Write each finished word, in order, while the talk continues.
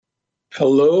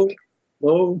Hello,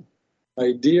 hello,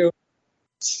 my dear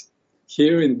ones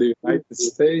here in the United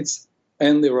States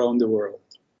and around the world.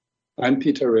 I'm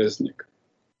Peter Reznik,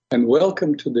 and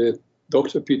welcome to the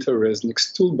Dr. Peter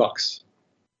Reznik's Toolbox.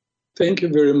 Thank you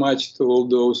very much to all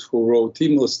those who wrote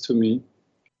emails to me.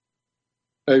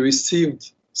 I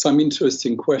received some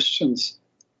interesting questions.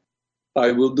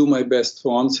 I will do my best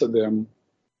to answer them.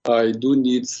 I do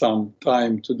need some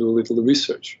time to do a little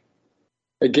research.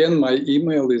 Again, my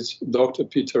email is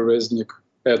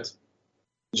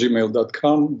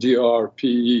drpeterreznik@gmail.com,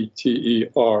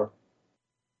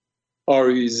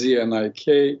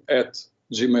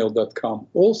 drpeterreznik@gmail.com.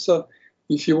 Also,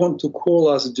 if you want to call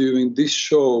us during this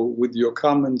show with your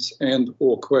comments and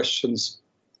or questions,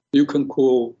 you can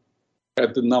call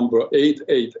at the number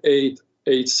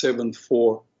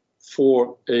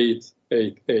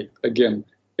 888-874-4888. Again,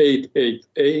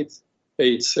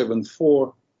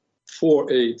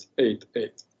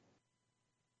 888-874-4888.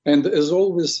 And as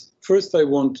always, first I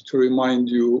want to remind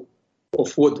you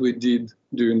of what we did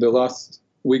during the last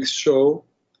week's show,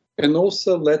 and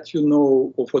also let you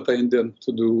know of what I intend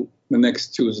to do the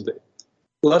next Tuesday.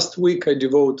 Last week I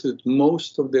devoted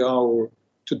most of the hour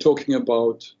to talking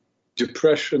about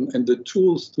depression and the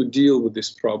tools to deal with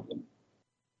this problem.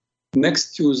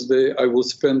 Next Tuesday I will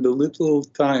spend a little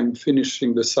time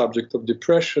finishing the subject of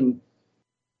depression.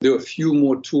 There are a few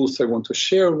more tools I want to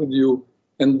share with you,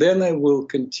 and then I will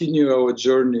continue our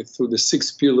journey through the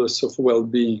 6 pillars of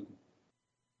well-being.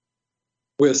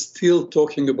 We're still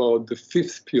talking about the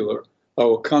 5th pillar,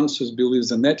 our conscious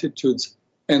beliefs and attitudes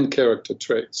and character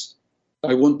traits.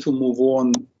 I want to move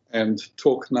on and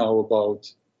talk now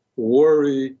about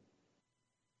worry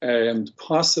and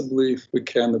possibly, if we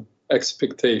can,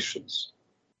 expectations.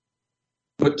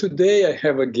 But today I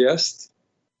have a guest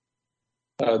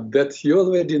that you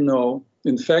already know.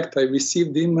 In fact, I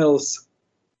received emails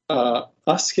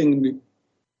asking me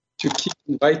to keep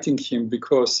inviting him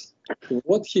because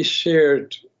what he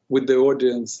shared with the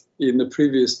audience in the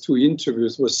previous 2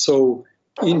 interviews was so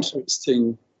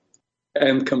interesting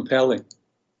and compelling.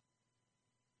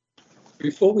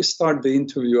 Before we start the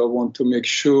interview, I want to make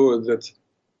sure that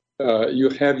you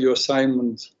have your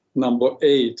assignment number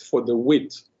 8 for the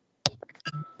WIT,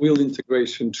 Will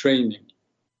Integration Training.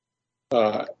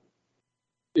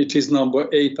 It is number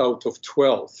 8 out of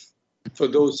 12. For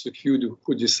those of you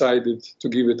who decided to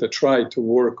give it a try to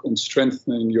work on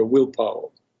strengthening your willpower.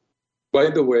 By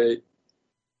the way,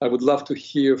 I would love to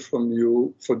hear from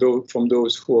you, from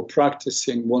those who are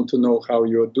practicing, want to know how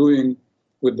you're doing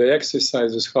with the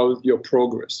exercises, how your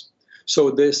progress.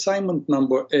 So the assignment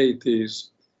number 8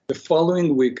 is the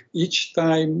following week, each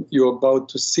time you're about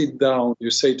to sit down,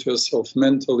 you say to yourself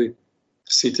mentally,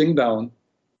 sitting down,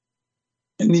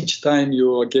 and each time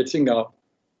you are getting up,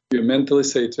 you mentally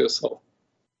say to yourself,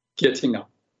 getting up.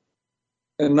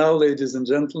 And now, ladies and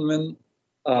gentlemen,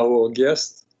 our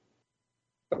guest,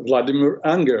 Vladimir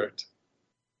Angert.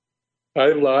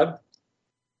 Hi, Vlad.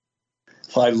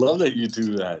 Well, I love that you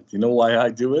do that. You know why I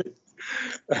do it?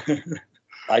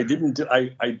 I do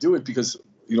it because,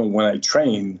 when I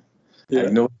train, I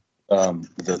know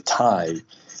the Thai,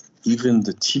 even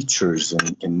the teachers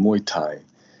in Muay Thai,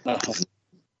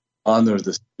 honor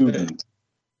the student.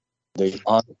 They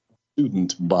honor the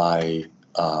student by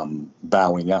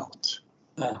bowing out.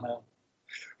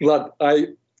 Vlad,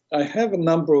 I have a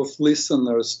number of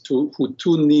listeners who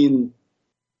tune in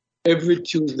every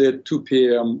Tuesday at 2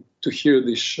 p.m. to hear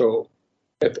this show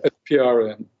at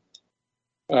PRN.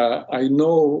 I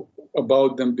know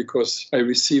about them because I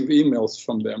receive emails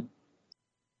from them.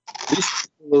 These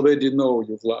people already know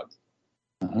you, Vlad.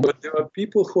 But there are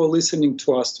people who are listening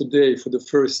to us today for the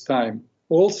first time.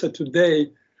 Also today,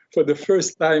 for the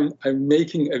first time, I'm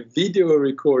making a video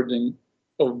recording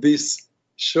of this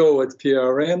show at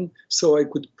PRN so I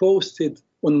could post it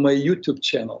on my YouTube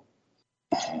channel.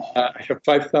 I have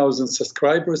 5,000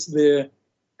 subscribers there,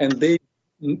 and they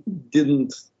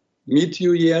didn't meet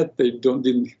you yet. They don't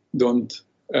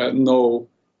know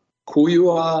who you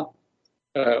are,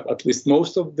 at least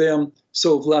most of them.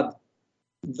 So Vlad,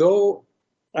 though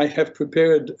I have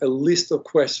prepared a list of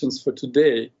questions for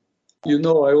today, I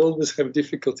always have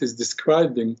difficulties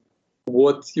describing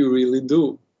what you really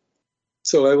do.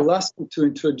 So I will ask you to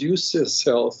introduce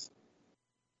yourself,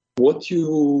 what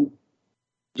you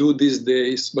do these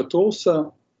days, but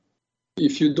also,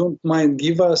 if you don't mind,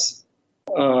 give us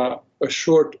a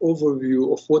short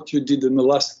overview of what you did in the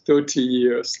last 30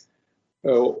 years.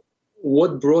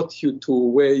 What brought you to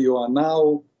where you are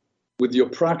now with your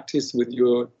practice, with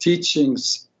your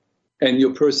teachings, and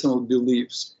your personal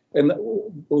beliefs. And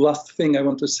last thing I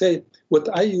want to say, what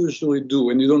I usually do,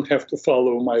 and you don't have to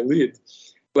follow my lead,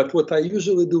 But what I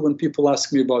usually do when people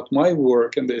ask me about my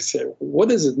work and they say, what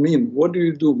does it mean? What do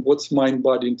you do? What's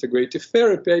mind-body integrative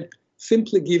therapy? I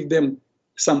simply give them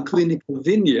some clinical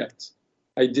vignettes.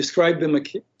 I describe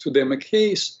to them a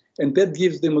case, and that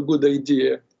gives them a good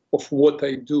idea of what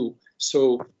I do.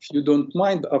 So if you don't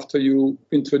mind, after you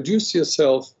introduce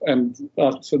yourself and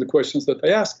answer the questions that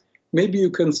I ask, maybe you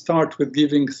can start with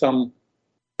giving some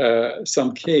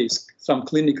case, some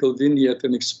clinical vignette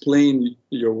and explain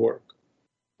your work.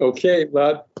 Okay,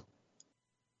 Vlad.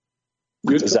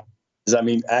 Does that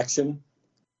mean action?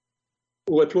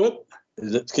 What?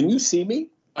 Can you see me?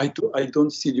 I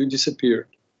don't see you. Disappeared.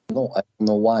 No, I don't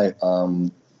know why.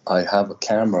 I have a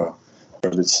camera,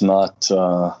 but it's not.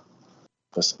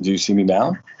 Do you see me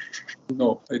now?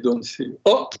 No, I don't see you.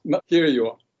 Oh, no, here you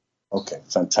are. Okay,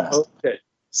 fantastic. Okay,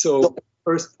 so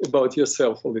first about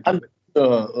yourself a little bit.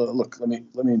 Look, let me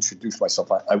introduce myself.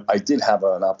 I did have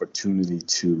an opportunity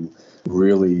to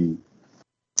really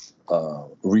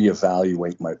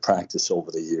reevaluate my practice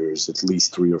over the years at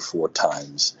least 3 or 4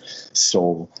 times.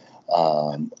 So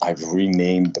I've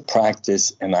renamed the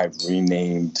practice and I've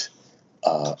renamed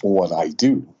what I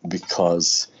do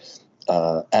because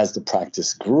as the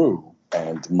practice grew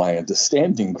and my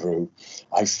understanding grew,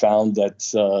 I found that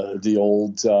the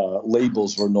old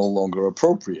labels were no longer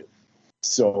appropriate.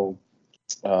 So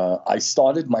I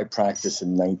started my practice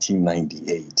in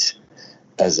 1998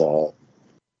 as a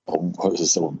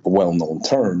well-known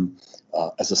term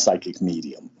as a psychic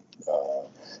medium.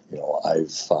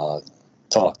 I've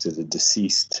talked to the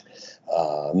deceased,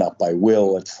 not by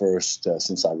will at first.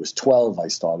 Since I was 12, I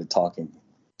started talking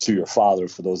to your father.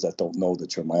 For those that don't know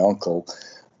that you're my uncle,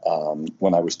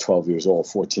 when I was 12 years old,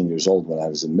 14 years old, when I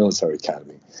was in military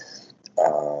academy.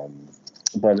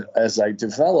 But as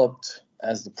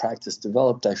the practice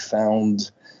developed, I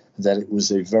found that it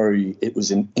was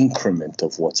an increment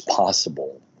of what's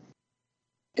possible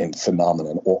in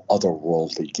phenomenon or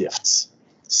otherworldly gifts.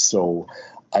 So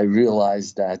I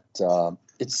realized that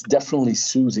it's definitely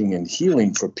soothing and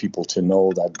healing for people to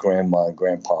know that grandma and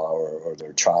grandpa or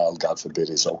their child, God forbid,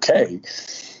 is okay.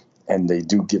 And they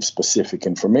do give specific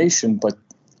information, but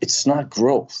it's not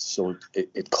growth. So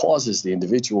it causes the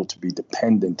individual to be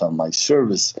dependent on my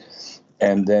service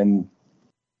and then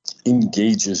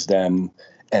engages them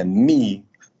and me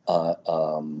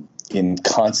in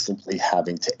constantly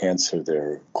having to answer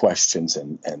their questions,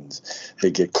 and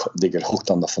they get hooked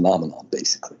on the phenomenon,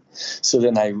 basically. So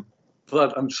then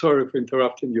Vlad, I'm sorry for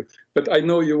interrupting you, but I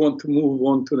know you want to move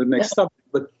on to the next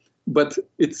subject, but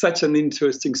it's such an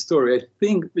interesting story. I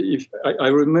think I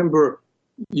remember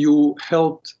you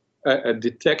helped a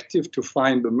detective to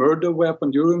find the murder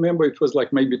weapon. You remember it was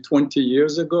like maybe 20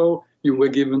 years ago. You were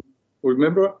given,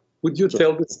 remember? Would you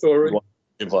tell the story?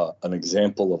 Give an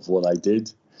example of what I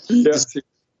did. Yes. It's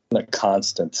a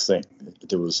constant thing.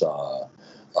 There was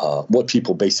what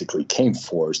people basically came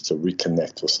for is to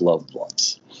reconnect with loved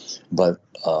ones. But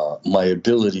my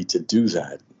ability to do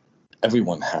that,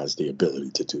 everyone has the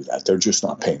ability to do that. They're just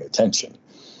not paying attention.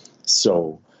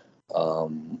 So I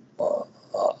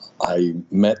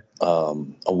met a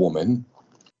woman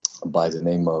by the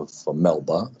name of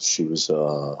Melba. She was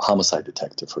a homicide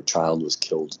detective. Her child was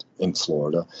killed in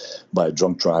Florida by a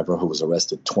drunk driver who was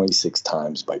arrested 26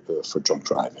 times for drunk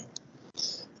driving.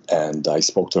 And I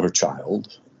spoke to her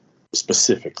child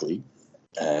specifically,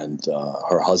 and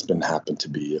her husband happened to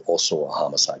be also a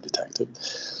homicide detective.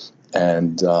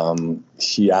 And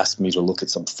he asked me to look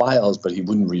at some files, but he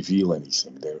wouldn't reveal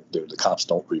anything. The cops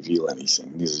don't reveal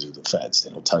anything. Neither do the feds. They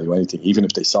don't tell you anything. Even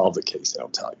if they solve the case, they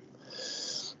don't tell you.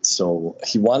 So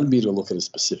he wanted me to look at a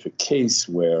specific case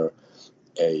where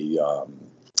a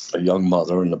young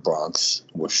mother in the Bronx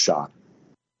was shot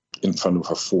in front of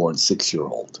her 4- and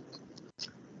 6-year-old.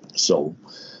 So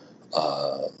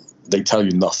they tell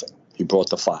you nothing. He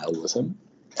brought the file with him,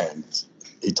 and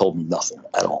he told me nothing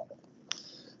at all.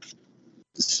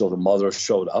 So the mother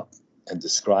showed up and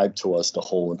described to us the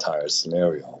whole entire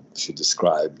scenario. She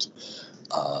described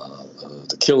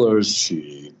the killers.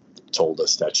 She told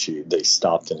us that they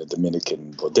stopped in a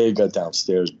Dominican bodega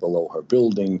downstairs below her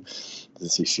building.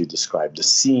 She described the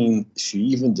scene. She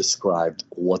even described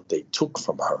what they took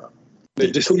from her.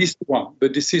 The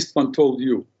deceased one told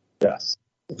you. Yes.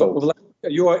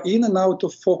 You are in and out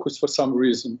of focus for some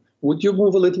reason. Would you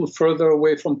move a little further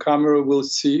away from camera? We'll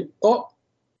see. Oh,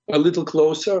 a little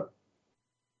closer.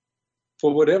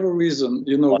 For whatever reason,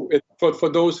 for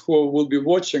those who will be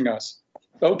watching us,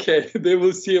 okay, they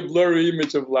will see a blurry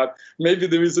image of Vlad. Maybe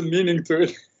there is a meaning to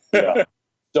it. Yeah.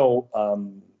 So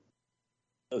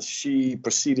she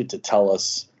proceeded to tell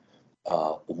us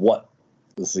what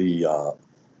the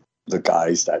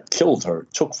guys that killed her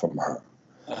took from her.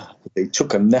 They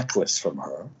took a necklace from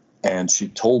her, and she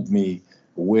told me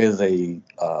where they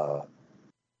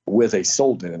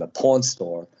sold it, in a pawn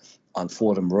store on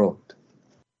Fordham Road.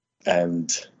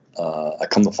 And I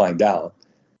come to find out,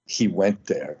 he went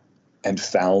there and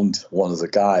found one of the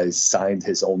guys signed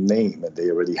his own name, and they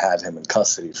already had him in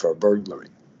custody for a burglary.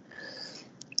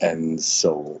 And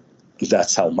so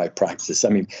that's how my practice, I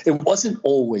mean, it wasn't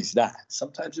always that.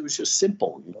 Sometimes it was just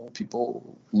simple. You know,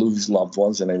 people lose loved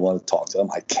ones and they want to talk to them.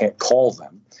 I can't call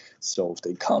them. So if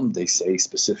they come, they say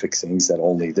specific things that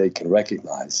only they can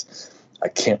recognize. I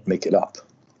can't make it up.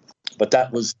 But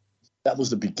that was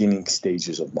the beginning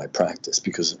stages of my practice,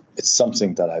 because it's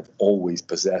something that I've always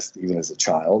possessed. Even as a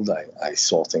child, I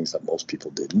saw things that most people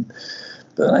didn't.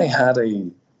 Then I had a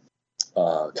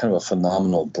kind of a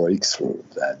phenomenal breakthrough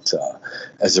that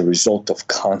as a result of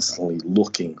constantly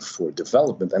looking for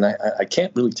development, and I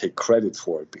can't really take credit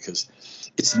for it, because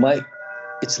it's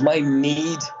my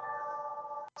need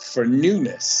for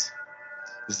newness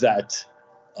that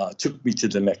took me to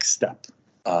the next step.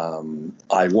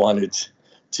 I wanted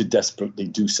to desperately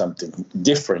do something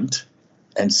different,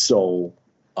 and so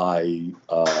I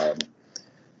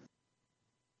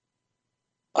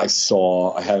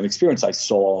had an experience. I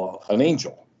saw an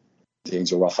angel, the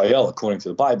angel Raphael. According to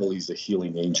the Bible, he's a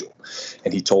healing angel.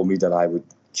 And he told me that I would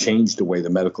change the way the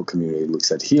medical community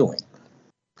looks at healing.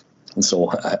 And so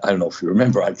I don't know if you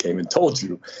remember, I came and told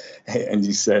you, and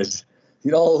you said,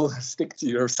 you know, stick to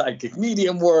your psychic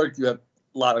medium work. You have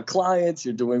a lot of clients.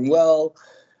 You're doing well.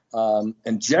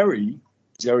 And Jerry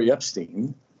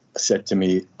Epstein said to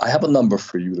me, I have a number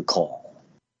for you to call.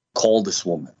 Call this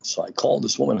woman. So I called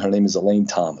this woman. Her name is Elaine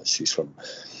Thomas. She's from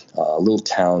a little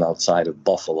town outside of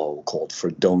Buffalo called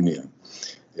Fredonia.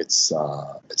 It's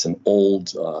an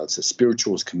old, it's a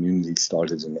spiritualist community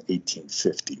started in the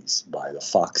 1850s by the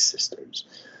Fox sisters.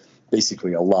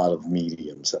 Basically, a lot of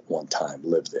mediums at one time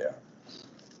lived there.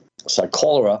 So I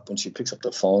call her up, and she picks up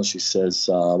the phone. She says,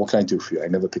 what can I do for you? I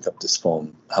never pick up this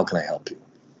phone. How can I help you?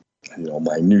 You know,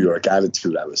 my New York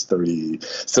attitude, I was 30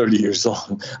 years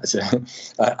old. I said,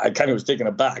 I kind of was taken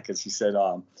aback. And she said,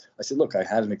 I said, look, I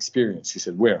had an experience. She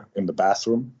said, where? In the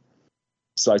bathroom?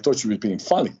 So I thought she was being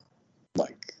funny.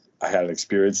 Like, I had an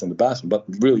experience in the bathroom, but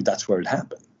really that's where it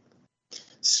happened.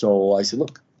 So I said,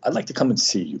 look, I'd like to come and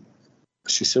see you.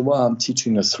 She said, well, I'm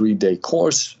teaching a 3-day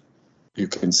course. You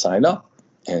can sign up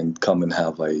and come and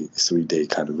have a 3-day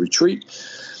kind of retreat.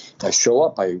 I show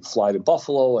up, I fly to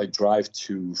Buffalo, I drive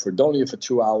to Fredonia for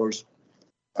 2 hours.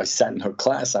 I sat in her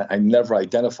class. I never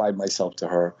identified myself to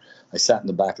her. I sat in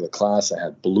the back of the class. I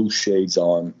had blue shades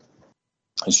on.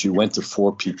 And she went to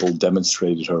 4 people,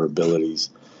 demonstrated her abilities.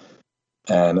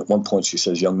 And at one point she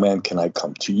says, young man, can I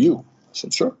come to you? I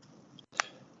said, sure.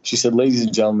 She said, ladies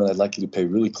and gentlemen, I'd like you to pay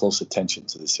really close attention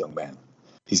to this young man.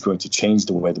 He's going to change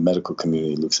the way the medical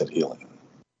community looks at healing.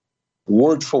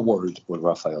 Word for word, what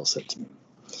Raphael said to me.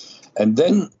 And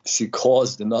then she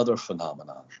caused another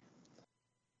phenomenon.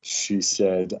 She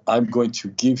said, I'm going to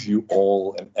give you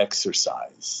all an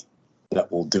exercise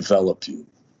that will develop you.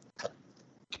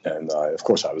 And of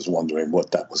course, I was wondering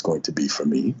what that was going to be for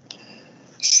me.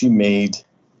 She made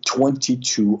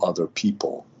 22 other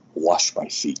people wash my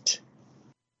feet.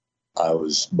 I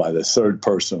was, by the third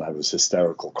person, I was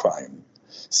hysterical crying,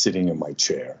 sitting in my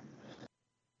chair.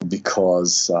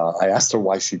 Because I asked her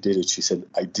why she did it. She said,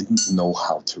 I didn't know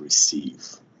how to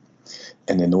receive.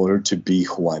 And in order to be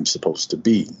who I'm supposed to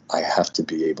be, I have to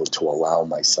be able to allow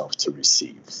myself to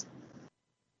receive.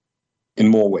 In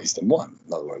more ways than one.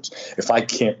 In other words, if I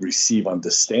can't receive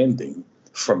understanding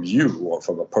from you or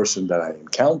from a person that I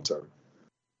encounter,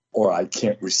 or I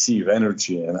can't receive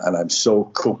energy and I'm so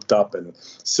cooped up and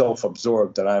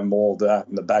self-absorbed that I'm all that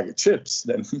in a bag of chips,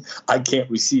 then I can't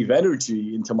receive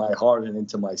energy into my heart and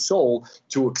into my soul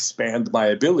to expand my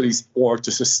abilities or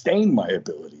to sustain my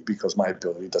ability, because my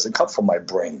ability doesn't come from my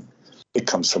brain. It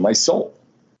comes from my soul.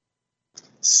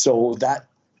 So that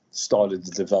started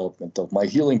the development of my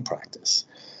healing practice.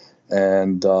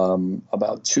 And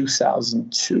about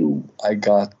 2002, I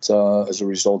got, as a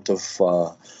result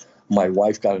of my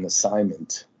wife got an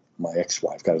assignment, my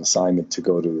ex-wife got an assignment to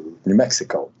go to New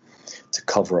Mexico to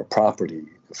cover a property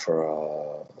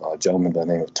for a gentleman by the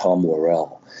name of Tom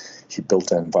Laurel. He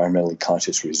built an environmentally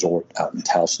conscious resort out in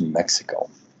Taos, New Mexico.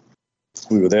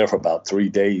 We were there for about 3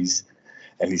 days,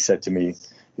 and he said to me,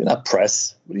 you're not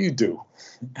press. What do you do?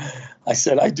 I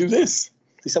said, I do this.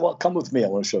 He said, well, come with me. I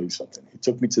want to show you something. He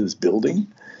took me to this building,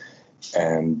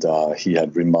 and he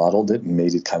had remodeled it and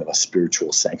made it kind of a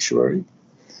spiritual sanctuary.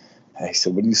 And he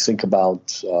said, what do you think about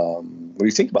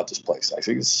this place? I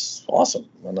think it's awesome.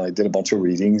 And I did a bunch of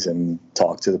readings and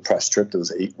talked to the press trip. There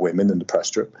was 8 women in the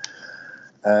press trip.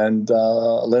 And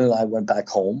Lynn and I went back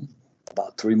home.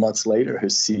 About 3 months later,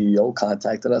 his CEO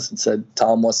contacted us and said,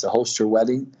 Tom wants to host your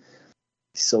wedding.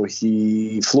 So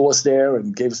he flew us there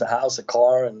and gave us a house, a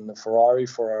car, and a Ferrari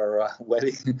for our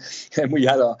wedding. And we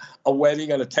had a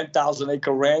wedding on a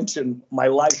 10,000-acre ranch, and my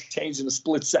life changed in a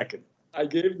split second. I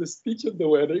gave the speech at the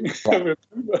wedding. Right. I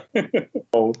remember.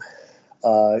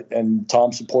 And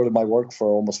Tom supported my work for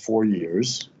almost 4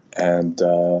 years. And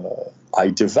I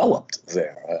developed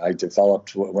there.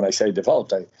 When I say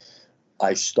developed,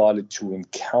 I started to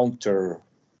encounter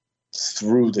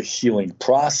through the healing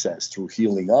process, through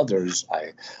healing others.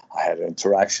 I had an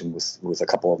interaction with a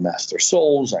couple of master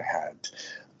souls. I had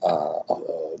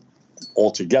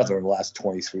altogether in the last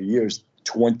 23 years,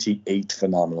 28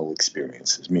 phenomenal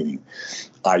experiences, meaning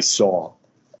I saw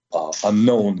a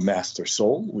known master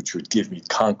soul, which would give me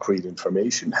concrete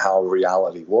information, how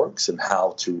reality works and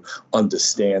how to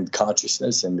understand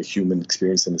consciousness and the human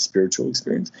experience and the spiritual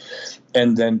experience.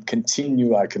 And then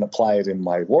continue, I can apply it in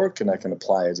my work and I can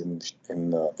apply it in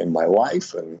my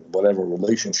life and whatever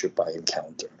relationship I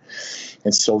encounter.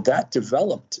 And so that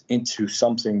developed into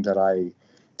something that I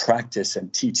practice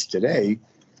and teach today,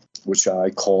 which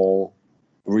I call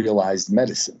realized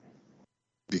medicine.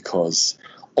 Because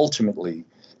ultimately,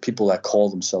 people that call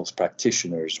themselves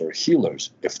practitioners or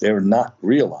healers, if they're not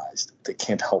realized, they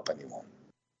can't help anyone.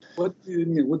 What do you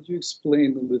mean? Would you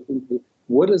explain a little bit?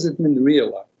 What does it mean,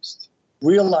 realized?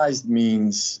 Realized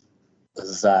means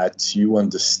that you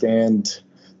understand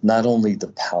not only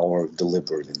the power of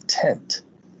deliberate intent,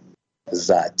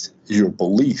 that your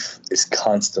belief is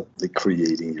constantly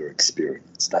creating your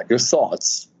experience, not your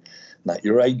thoughts, not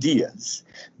your ideas.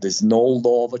 There's no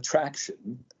law of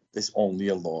attraction. There's only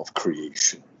a law of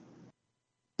creation.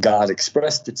 God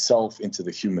expressed itself into the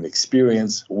human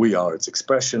experience. We are its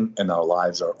expression, and our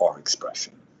lives are our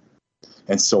expression.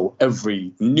 And so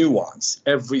every nuance,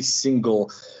 every single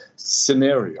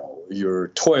scenario, your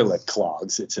toilet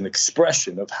clogs, it's an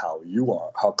expression of how you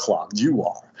are, how clogged you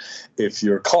are. If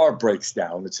your car breaks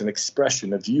down, it's an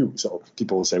expression of you. So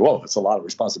people will say, whoa, it's a lot of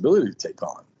responsibility to take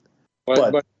on. By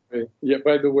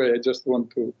the way, I just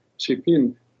want to chip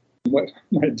in. My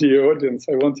dear audience,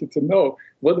 I want you to know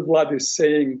what Vlad is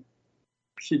saying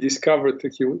he discovered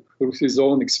through his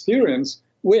own experience.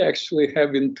 We actually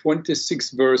have in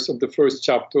 26th verse of the first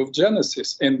chapter of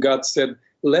Genesis. And God said,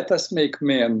 let us make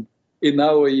man in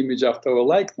our image after our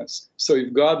likeness. So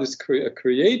if God is a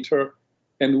creator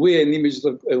and we are an image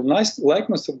of a nice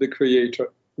likeness of the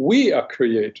creator, we are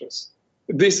creators.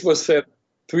 This was said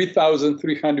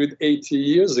 3,380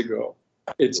 years ago.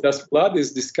 It's just Vlad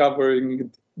is discovering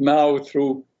it now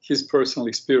through his personal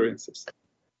experiences.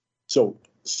 So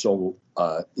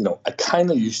I kind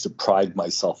of used to pride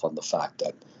myself on the fact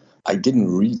that I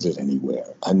didn't read it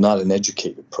anywhere. I'm not an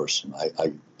educated person.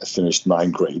 I finished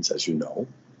 9 grades, as you know.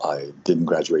 I didn't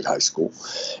graduate high school.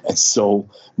 And so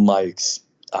I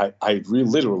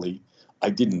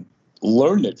didn't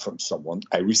learn it from someone.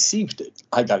 I received it.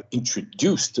 I got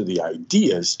introduced to the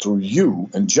ideas through you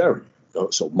and Jerry.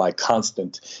 So my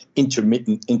constant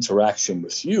intermittent interaction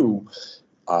with you,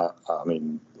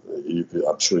 I'm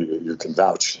sure you can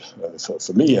vouch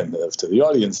for me and to the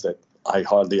audience that I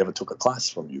hardly ever took a class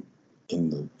from you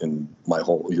in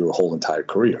your whole entire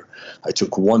career. I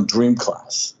took one dream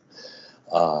class.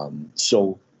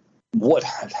 So what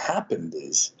had happened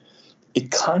is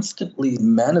it constantly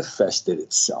manifested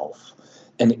itself,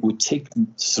 and it would take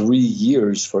 3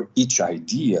 years for each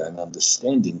idea and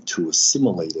understanding to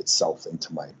assimilate itself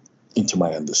into my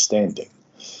understanding.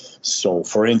 So,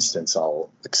 for instance,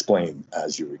 I'll explain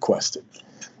as you requested.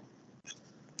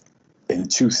 In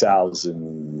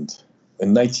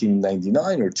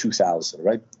 1999 or 2000,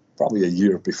 right? Probably a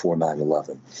year before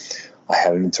 9/11, I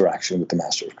had an interaction with the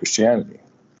Master of Christianity.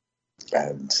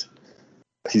 And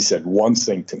he said one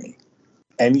thing to me: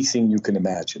 anything you can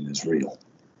imagine is real.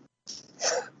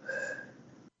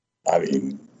 I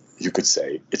mean, you could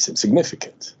say it's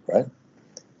insignificant, right?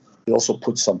 He also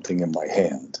put something in my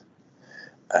hand.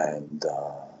 And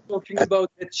talking about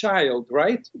the child,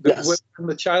 right? Yes.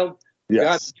 The child.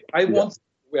 Yes. God,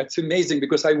 it's amazing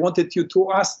because I wanted you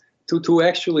to ask to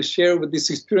actually share with this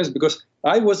experience, because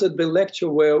I was at the lecture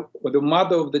where the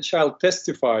mother of the child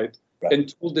testified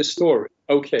and told the story.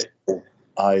 Okay.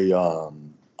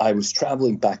 I was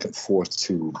traveling back and forth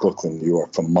to Brooklyn, New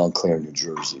York from Montclair, New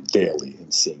Jersey daily,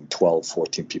 and seeing 12,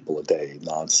 14 people a day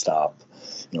nonstop,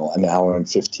 an hour and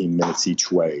 15 minutes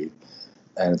each way.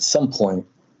 And at some point,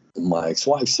 my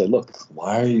ex-wife said, look,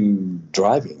 why are you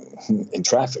driving in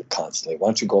traffic constantly? Why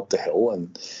don't you go up the hill?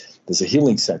 And there's a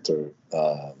healing center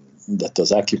that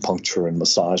does acupuncture and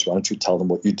massage. Why don't you tell them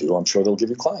what you do? I'm sure they'll give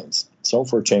you clients. So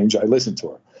for a change, I listened to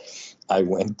her. I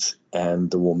went,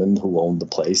 and the woman who owned the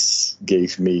place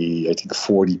gave me, I think,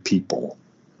 40 people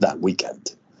that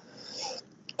weekend.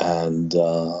 And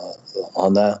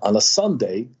on a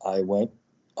Sunday, I went.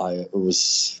 I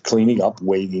was cleaning up,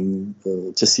 waiting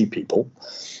to see people.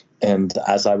 And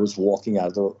as I was walking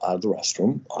out of the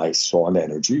restroom, I saw an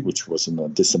energy, which wasn't a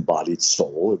disembodied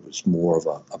soul. It was more of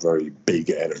a very big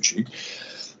energy.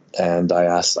 And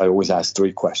I always ask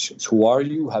 3 questions. Who are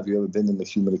you? Have you ever been in the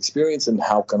human experience? And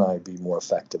how can I be more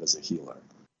effective as a healer?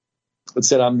 It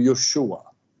said, I'm Yeshua.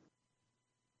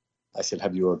 I said,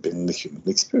 have you ever been in the human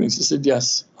experience? He said,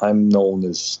 yes, I'm known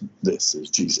as this, as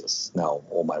Jesus. Now,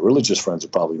 all my religious friends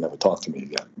will probably never talk to me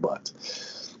again. But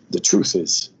the truth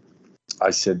is,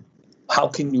 I said, how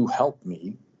can you help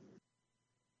me?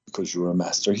 Because you're a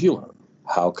master healer.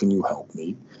 How can you help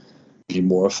me be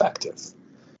more effective?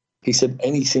 He said,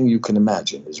 anything you can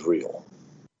imagine is real.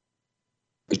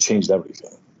 It changed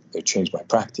everything. It changed my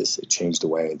practice. It changed the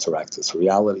way I interact with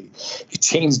reality. It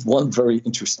changed one very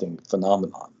interesting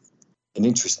phenomenon, an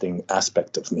interesting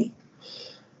aspect of me.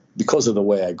 Because of the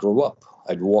way I grew up,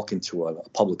 I'd walk into a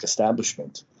public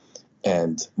establishment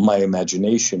and my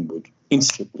imagination would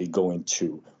instantly go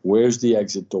into where's the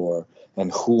exit door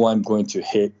and who I'm going to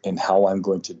hit and how I'm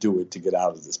going to do it to get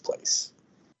out of this place.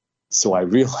 So I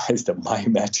realized that my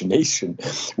imagination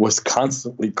was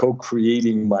constantly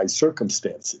co-creating my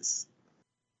circumstances,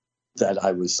 that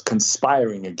I was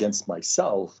conspiring against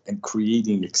myself and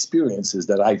creating experiences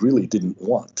that I really didn't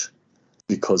want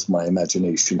because my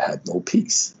imagination had no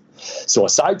peace. So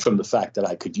aside from the fact that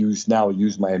I could use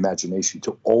my imagination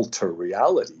to alter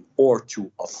reality or to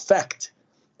affect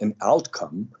an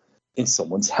outcome in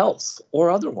someone's health or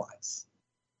otherwise,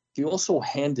 he also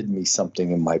handed me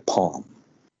something in my palm.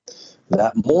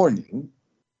 That morning,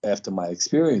 after my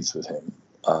experience with him,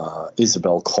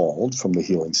 Isabel called from the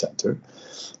healing center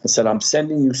and said, I'm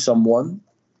sending you someone.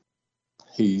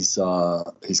 He's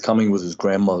coming with his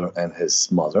grandmother and his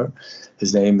mother.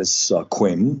 His name is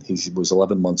Quinn. He was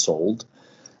 11 months old,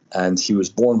 and he was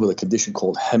born with a condition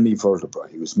called hemivertebra.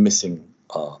 He was missing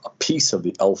a piece of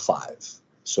the L5.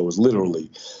 So it was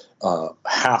literally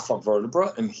half a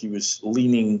vertebra, and he was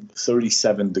leaning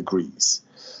 37 degrees.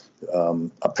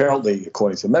 Apparently,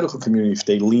 according to the medical community, if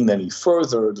they lean any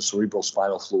further, the cerebral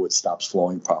spinal fluid stops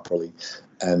flowing properly,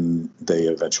 and they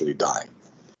eventually die.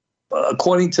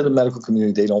 According to the medical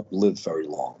community, they don't live very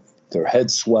long. Their head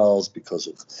swells because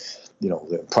of,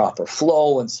 the improper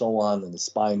flow and so on, and the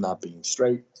spine not being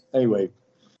straight. Anyway,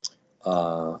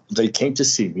 they came to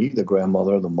see me, the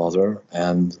grandmother, the mother,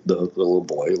 and the little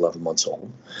boy, 11 months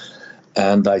old,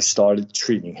 and I started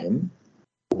treating him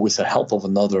with the help of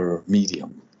another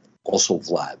medium, also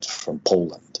Vlad from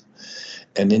Poland.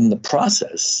 And in the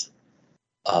process,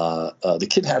 the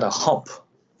kid had a hump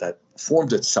that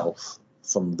formed itself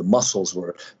from the muscles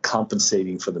were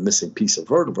compensating for the missing piece of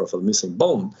vertebra, for the missing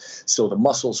bone. So the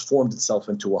muscles formed itself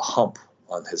into a hump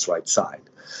on his right side.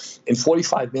 In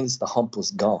 45 minutes, the hump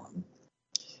was gone.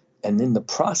 And in the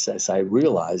process, I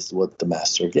realized what the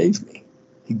master gave me.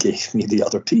 He gave me the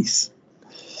other piece.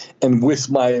 And with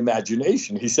my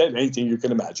imagination, he said, anything you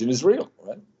can imagine is real,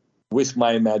 right? With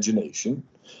my imagination,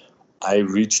 I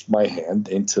reached my hand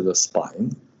into the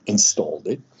spine, installed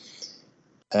it,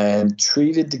 and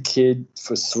treated the kid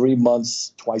for 3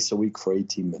 months, twice a week for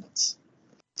 18 minutes.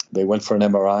 They went for an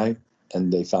MRI,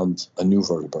 and they found a new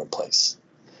vertebra in place.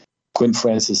 Quinn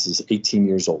Francis is 18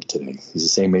 years old today. He's the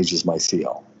same age as my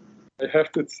Theo. I have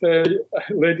to say,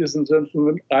 ladies and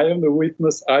gentlemen, I am the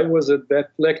witness. I was at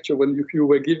that lecture when you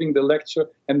were giving the lecture,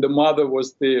 and the mother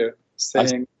was there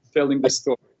telling the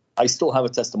story. I still have a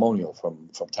testimonial from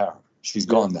Tara. She's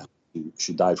gone now.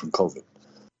 She died from COVID.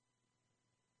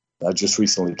 I just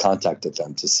recently contacted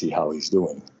them to see how he's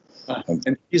doing.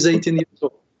 And he's 18 years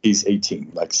old. He's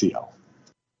 18, like Theo.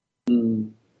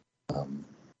 Mm.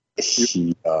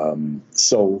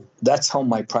 So that's how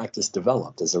my practice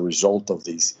developed as a result of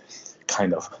these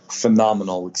kind of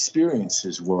phenomenal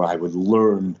experiences where I would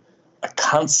learn a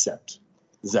concept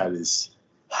that is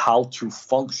how to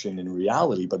function in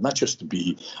reality, but not just to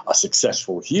be a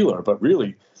successful healer, but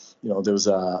really, there was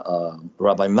a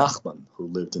Rabbi Nachman who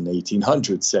lived in the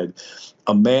 1800s said,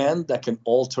 a man that can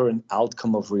alter an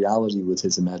outcome of reality with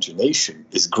his imagination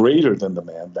is greater than the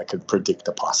man that can predict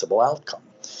a possible outcome.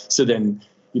 So then,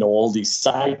 all these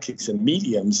psychics and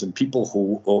mediums and people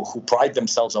who pride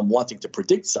themselves on wanting to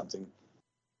predict something,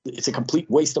 it's a complete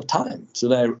waste of time. So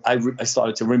then I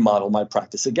started to remodel my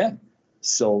practice again.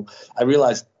 So I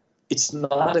realized it's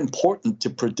not important to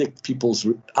predict people's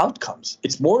outcomes.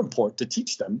 It's more important to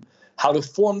teach them how to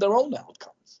form their own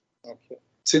outcomes. Okay.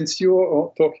 Since you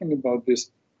are talking about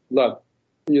this, Vlad,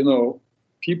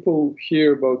 people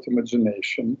hear about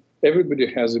imagination. Everybody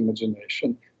has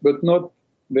imagination, but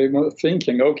they're not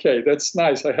thinking, okay, that's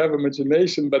nice, I have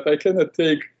imagination, but I cannot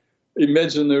take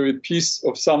imaginary piece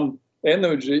of some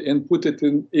energy and put it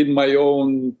in my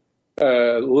own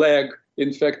leg.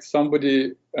 In fact,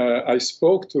 somebody I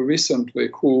spoke to recently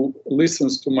who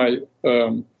listens to my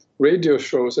radio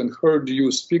shows and heard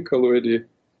you speak already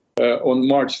on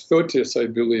March 30th, I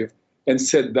believe, and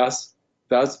said, does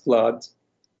Vlad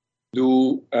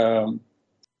do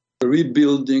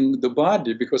rebuilding the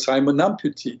body? Because I'm an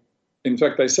amputee. In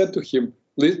fact, I said to him,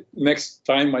 next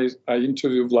time I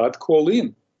interview Vlad, call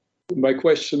in. My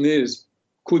question is,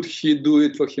 could he do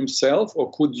it for himself,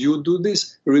 or could you do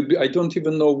this? I don't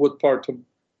even know what part of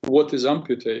what is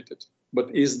amputated, but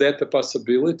is that a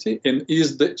possibility? And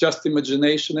is just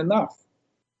imagination enough?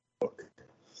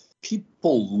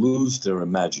 People lose their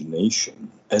imagination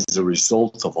as a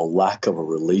result of a lack of a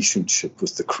relationship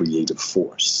with the creative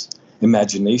force.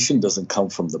 Imagination doesn't come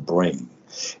from the brain.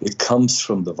 It comes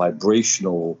from the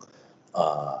vibrational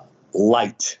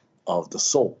light of the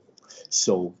soul.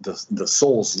 So the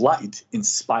soul's light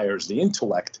inspires the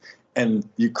intellect, and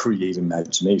you create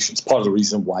imagination. It's part of the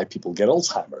reason why people get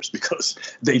Alzheimer's, because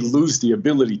they lose the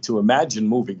ability to imagine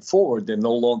moving forward. They're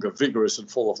no longer vigorous and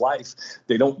full of life.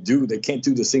 They can't do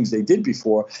the things they did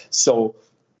before. So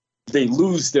they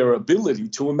lose their ability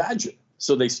to imagine.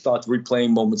 So they start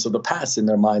replaying moments of the past in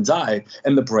their mind's eye,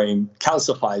 and the brain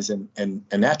calcifies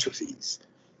and atrophies.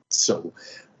 So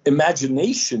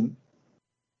imagination,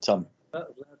 That's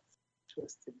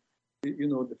interesting.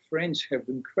 The French have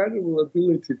incredible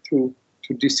ability to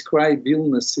describe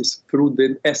illnesses through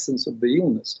the essence of the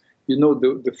illness.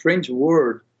 The French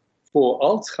word for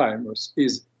Alzheimer's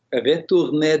is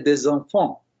retourner des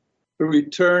enfants,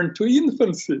 return to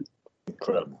infancy.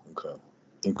 Incredible.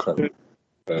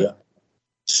 Yeah.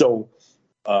 So,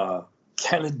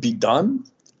 can it be done?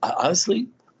 Honestly,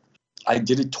 I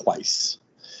did it twice.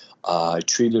 I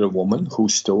treated a woman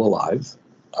who's still alive.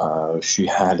 She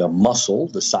had a muscle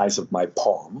the size of my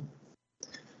palm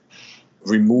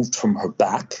removed from her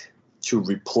back to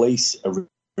replace a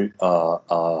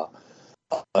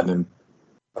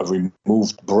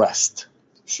removed breast.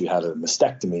 She had a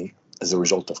mastectomy as a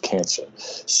result of cancer.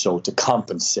 So to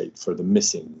compensate for the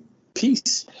missing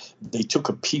piece, they took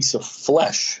a piece of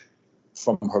flesh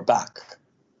from her back,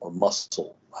 or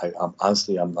muscle. I'm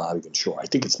not even sure. I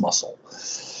think it's muscle.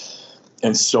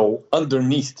 And so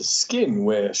underneath the skin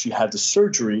where she had the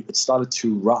surgery, it started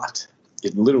to rot.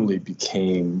 It literally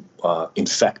became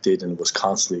infected and was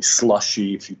constantly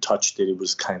slushy. If you touched it, it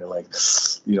was kind of like,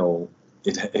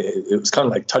 it was kind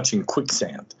of like touching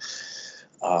quicksand.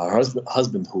 Her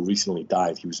husband, who recently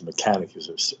died, he was a mechanic. He was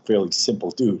a fairly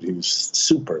simple dude. He was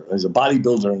super. He was a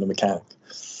bodybuilder and a mechanic.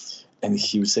 And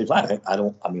he would say, Vlad, I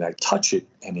touch it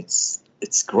and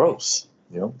it's gross,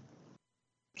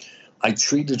 I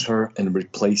treated her and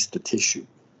replaced the tissue.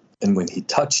 And when he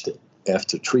touched it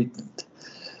after treatment,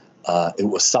 it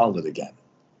was solid again.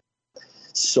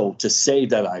 So to say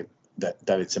that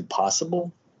it's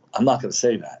impossible, I'm not going to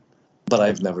say that, but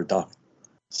I've never done it.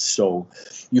 So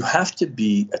you have to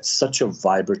be at such a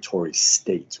vibratory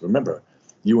state. Remember,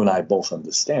 you and I both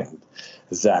understand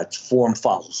that form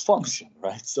follows function,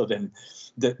 right? So then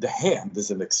the hand is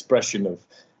an expression of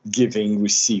giving,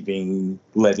 receiving,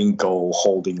 letting go,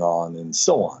 holding on, and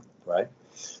so on, right?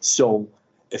 So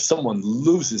if someone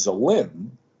loses a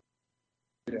limb,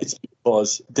 it's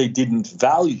because they didn't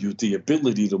value the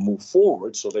ability to move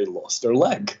forward, so they lost their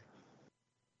leg.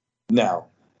 Now,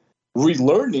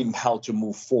 relearning how to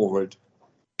move forward,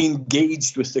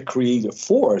 engaged with the creative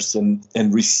force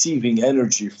and receiving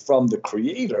energy from the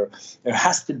creator, there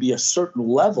has to be a certain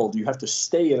level. You have to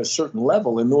stay at a certain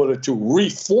level in order to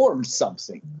reform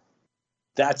something.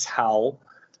 That's how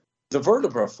the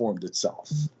vertebra formed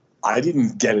itself. I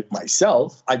didn't get it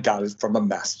myself. I got it from a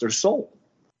master soul.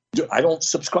 I don't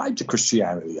subscribe to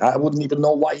Christianity. I wouldn't even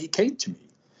know why he came to me.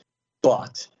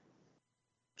 But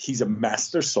he's a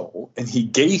master soul, and he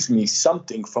gave me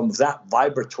something from that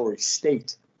vibratory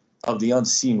state of the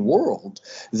unseen world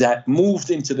that moved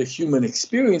into the human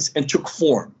experience and took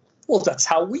form. Well, that's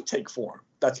how we take form.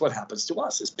 That's what happens to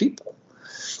us as people.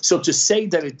 So to say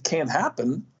that it can't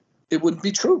happen, it wouldn't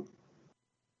be true.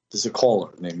 There's a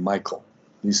caller named Michael.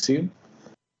 You see him?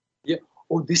 Yeah.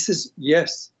 Oh,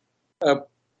 yes.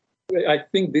 I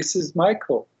think this is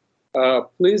Michael.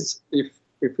 Please, if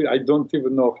I don't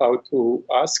even know how to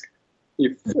ask,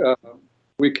 if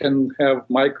we can have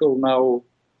Michael now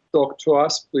talk to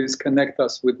us, please connect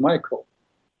us with Michael.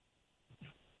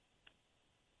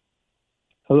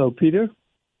 Hello, Peter.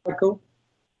 Michael?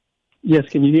 Yes,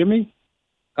 can you hear me?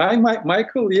 Hi,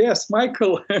 Michael. Yes,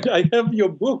 Michael. I have your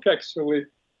book actually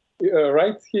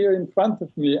right here in front of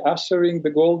me, Ushering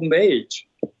the Golden Age.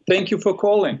 Thank you for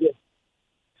calling.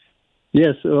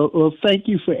 Yes. Well, thank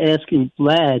you for asking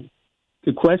Vlad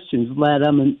the questions. Vlad,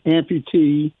 I'm an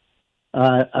amputee.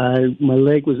 My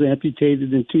leg was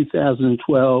amputated in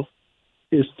 2012.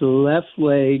 It's the left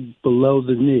leg below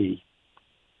the knee.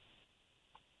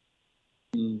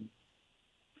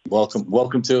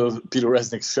 Welcome to Peter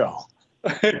Resnick's show.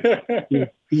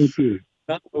 Thank you.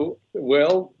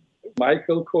 Well,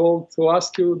 Michael called to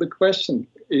ask you the question.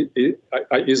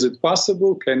 Is it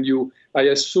possible? Can you, I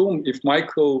assume if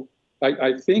Michael,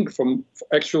 I think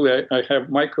I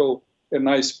have Michael and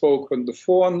I spoke on the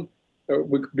phone.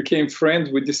 We became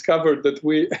friends. We discovered that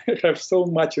we have so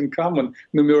much in common.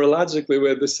 Numerologically,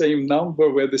 we're the same number,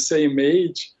 we're the same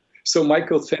age. So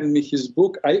Michael sent me his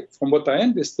book. From what I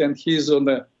understand, he's on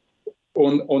the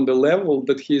level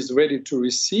that he is ready to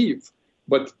receive.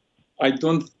 But I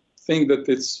don't think that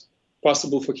it's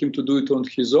possible for him to do it on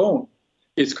his own.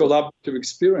 It's collaborative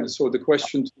experience. So the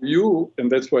question to you,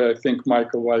 and that's why I think,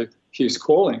 Michael, why he's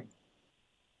calling,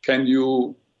 can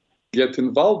you get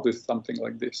involved with something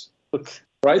like this? Look,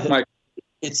 right, Michael?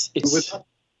 It's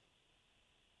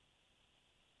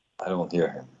I don't hear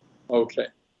him. Okay.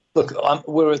 Look,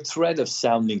 we're a threat of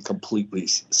sounding completely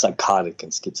psychotic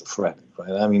and schizophrenic,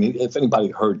 right? I mean, if anybody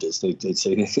heard this, they'd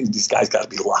say, these guys got to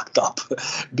be locked up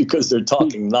because they're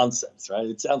talking nonsense, right?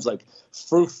 It sounds like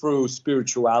frou-frou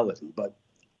spirituality. But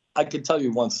I can tell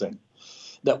you one thing,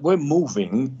 that we're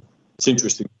moving. It's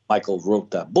interesting, Michael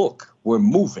wrote that book. We're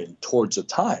moving towards a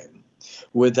time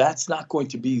where that's not going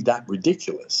to be that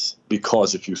ridiculous.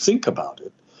 Because if you think about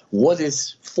it, what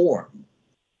is form?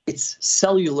 It's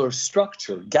cellular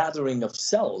structure, gathering of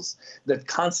cells that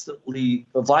constantly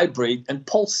vibrate and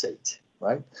pulsate,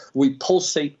 right? We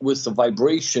pulsate with the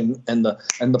vibration and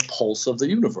the pulse of the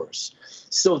universe.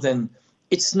 So then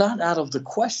it's not out of the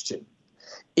question.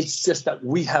 It's just that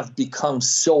we have become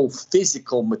so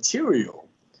physical material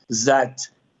that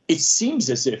it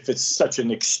seems as if it's such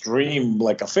an extreme,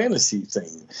 like a fantasy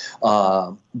thing,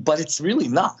 but it's really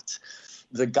not.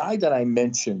 The guy that I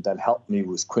mentioned that helped me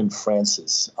was Quinn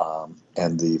Francis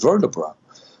and the vertebra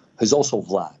is also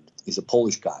Vlad. He's a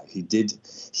Polish guy. He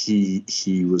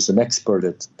was an expert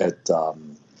at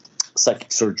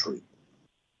psychic surgery.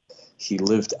 He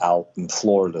lived out in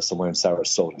Florida, somewhere in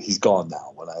Sarasota. He's gone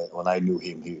now. When I knew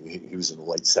him, he was in the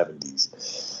late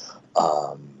 70s.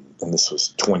 And this was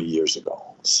 20 years ago.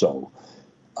 So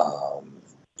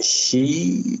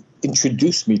he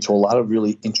introduced me to a lot of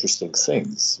really interesting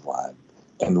things, Vlad.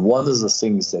 And one of the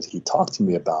things that he talked to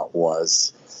me about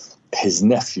was his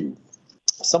nephew.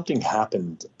 Something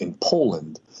happened in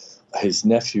Poland. His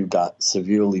nephew got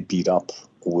severely beat up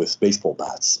with baseball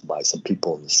bats by some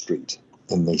people in the street,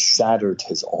 and they shattered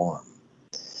his arm.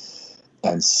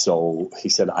 And so he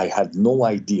said, I had no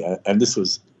idea. And this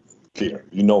was, Peter,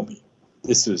 you know me.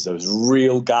 This was a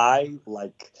real guy,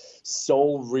 like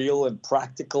so real and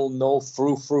practical, no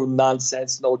frou-frou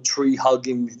nonsense, no tree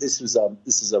hugging. This is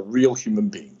a real human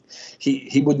being.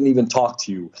 He wouldn't even talk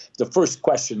to you. The first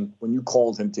question when you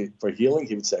called him for healing,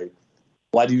 he would say,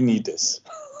 why do you need this?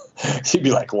 He'd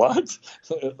be like, what?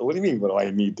 What do you mean, why do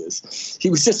I need this? He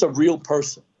was just a real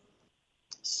person.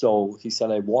 So he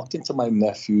said, I walked into my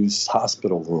nephew's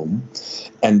hospital room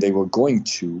and they were going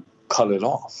to cut it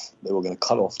off. They were going to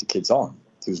cut off the kid's arm.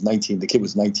 He was 19. The kid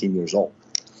was 19 years old.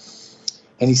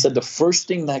 And he said, the first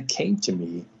thing that came to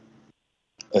me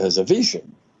as a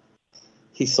vision,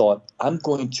 he thought, I'm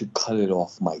going to cut it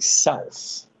off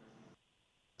myself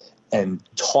and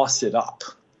toss it up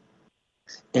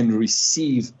and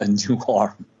receive a new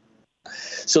arm.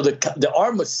 So the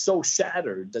arm was so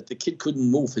shattered that the kid couldn't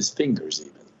move his fingers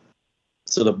even.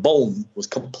 So the bone was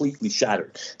completely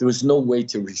shattered. There was no way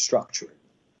to restructure it.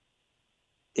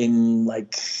 In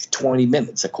like 20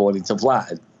 minutes, according to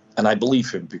Vlad. And I believe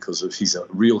him because he's a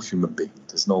real human being.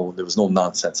 There was no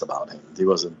nonsense about him. He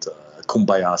wasn't a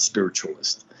kumbaya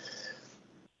spiritualist.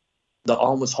 The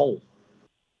arm was whole,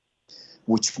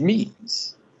 which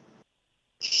means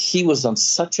he was on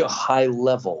such a high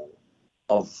level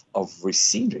of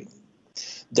receiving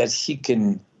that he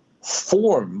can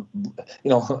form,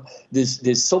 there's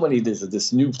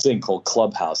this new thing called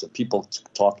Clubhouse and people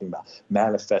talking about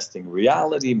manifesting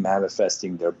reality,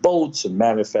 manifesting their boats and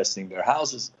manifesting their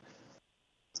houses,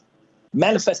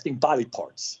 manifesting body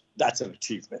parts. That's an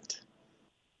achievement.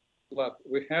 But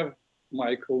we have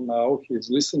Michael now. He's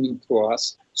listening to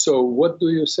us. So what do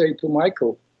you say to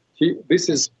Michael?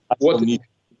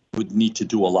 Would need to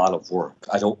do a lot of work.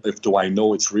 Do I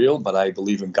know it's real, but I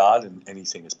believe in God and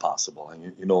anything is possible. And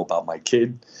you know about my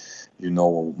kid, You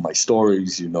know my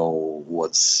stories. You know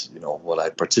what I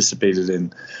participated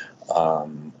in.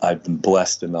 I've been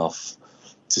blessed enough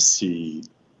to see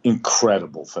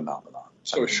incredible phenomena.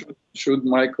 So should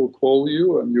Michael call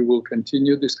you and you will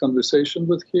continue this conversation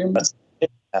with him? He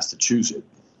has to choose it.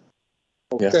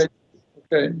 Okay. Yes.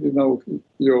 Okay. You know,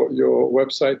 your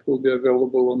website will be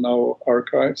available on our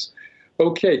archives.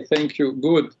 Okay. Thank you.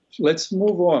 Good. Let's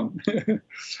move on.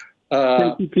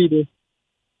 Thank you, Peter.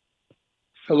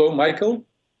 Hello, Michael.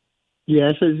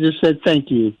 Yes, I just said thank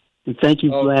you. And thank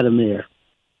you, Vladimir.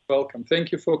 Welcome.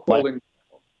 Thank you for calling.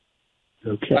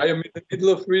 Okay. I am in the middle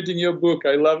of reading your book.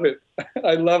 I love it.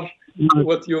 I love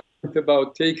what you wrote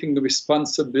about taking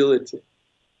responsibility.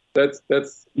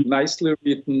 That's nicely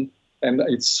written, and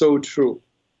it's so true.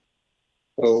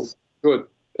 So good.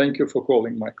 Thank you for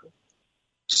calling, Michael.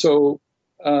 So,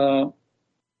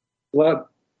 Vlad,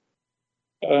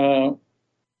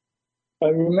 I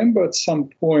remember at some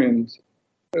point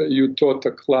you taught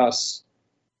a class,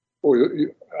 or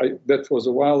that was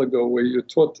a while ago, where you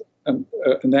taught an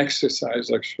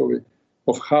exercise, actually,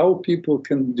 of how people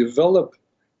can develop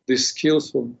these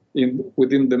skills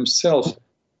within themselves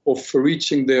of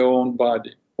reaching their own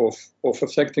body, of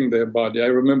affecting their body. I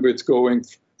remember it's going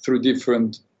through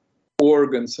different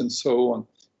organs and so on.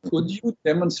 Could you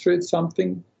demonstrate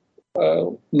something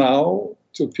now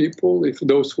to people, if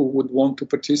those who would want to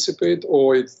participate,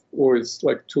 or it's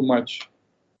like too much?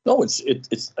 No,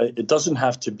 it doesn't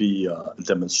have to be a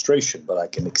demonstration, but I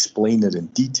can explain it in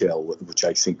detail, which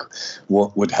I think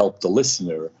would help the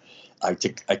listener. I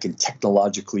can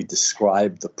technologically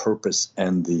describe the purpose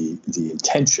and the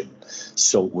intention,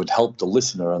 so it would help the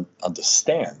listener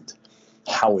understand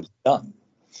how it's done.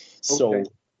 So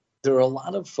there are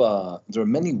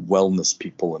many wellness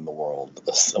people in the world.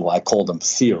 I call them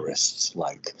theorists,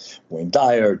 like Wayne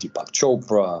Dyer, Deepak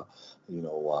Chopra,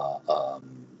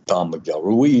 Don Miguel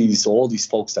Ruiz, all these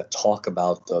folks that talk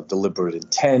about deliberate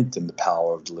intent and the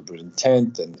power of deliberate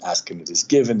intent and asking it is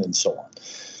given and so on.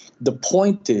 The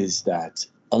point is that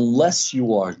unless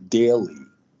you are daily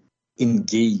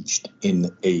engaged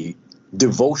in a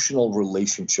devotional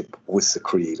relationship with the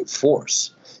creative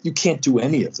force, you can't do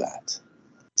any of that.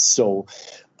 So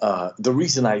the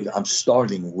reason I'm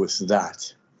starting with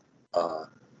that,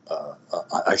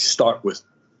 I start with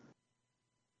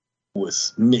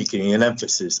making an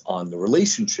emphasis on the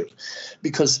relationship,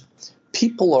 because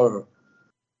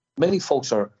many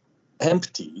folks are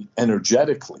empty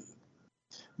energetically,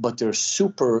 but they're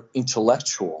super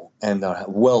intellectual and are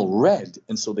well read,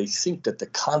 and so they think that the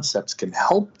concepts can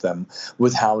help them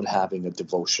without having a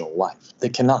devotional life. They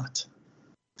cannot.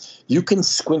 You can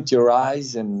squint your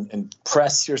eyes and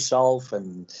press yourself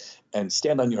and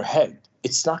stand on your head.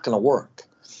 It's not going to work.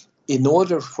 In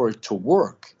order for it to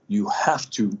work, you have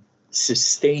to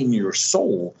sustain your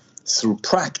soul through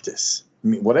practice. I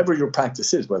mean, whatever your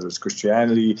practice is, whether it's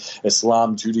Christianity,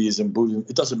 Islam, Judaism, Buddhism,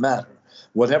 it doesn't matter.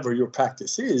 Whatever your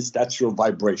practice is, that's your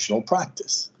vibrational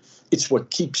practice. It's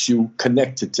what keeps you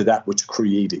connected to that which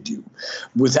created you.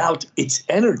 Without its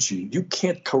energy, you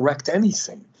can't correct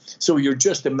anything. So you're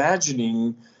just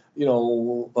imagining,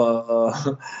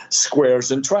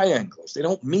 squares and triangles. They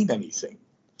don't mean anything.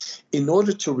 In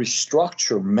order to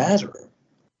restructure matter,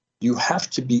 you have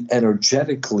to be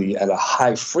energetically at a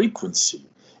high frequency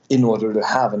in order to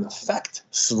have an effect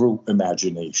through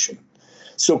imagination.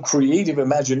 So creative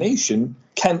imagination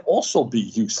can also be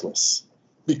useless,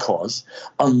 because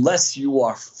unless you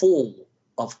are full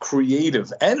of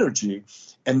creative energy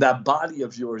and that body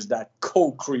of yours that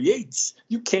co-creates,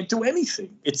 you can't do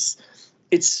anything. It's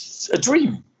a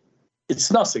dream.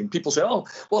 It's nothing. People say, oh,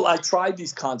 well, I tried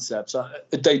these concepts.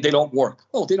 They don't work.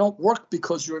 Oh, they don't work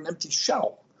because you're an empty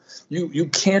shell. You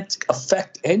can't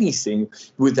affect anything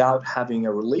without having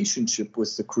a relationship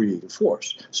with the creative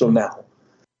force. So now,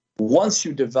 once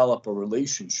you develop a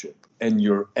relationship and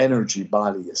your energy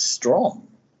body is strong,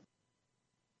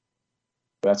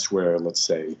 that's where, let's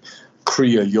say,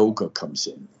 Kriya Yoga comes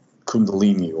in.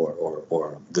 Kundalini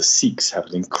or the Sikhs have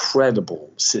an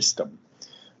incredible system.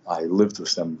 I lived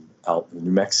with them out in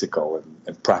New Mexico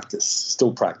and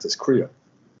still practice Kriya.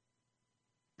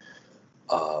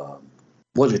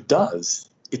 What it does,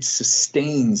 it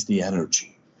sustains the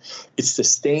energy. It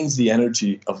sustains the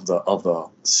energy of the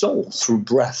soul through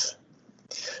breath.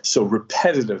 So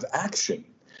repetitive action,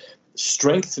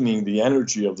 strengthening the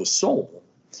energy of the soul,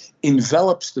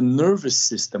 envelops the nervous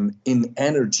system in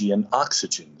energy and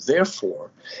oxygen.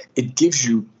 Therefore, it gives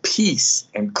you peace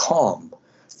and calm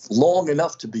long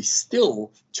enough to be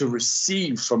still, to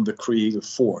receive from the creative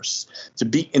force, to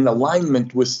be in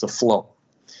alignment with the flow.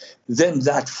 Then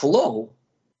that flow,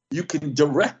 you can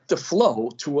direct the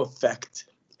flow to affect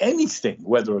anything,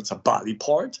 whether it's a body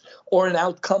part or an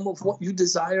outcome of what you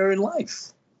desire in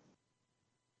life.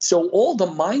 So all the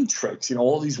mind tricks,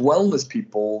 all these wellness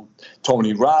people,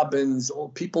 Tony Robbins, all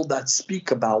people that speak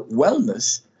about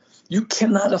wellness, you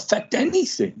cannot affect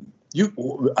anything. You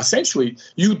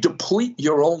deplete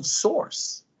your own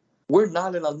source. We're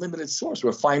not an unlimited source.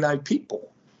 We're finite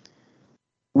people.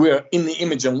 We're in the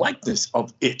image and likeness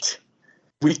of it.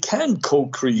 We can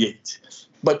co-create,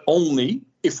 but only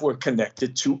if we're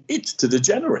connected to it, to the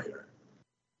generator.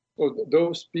 Well,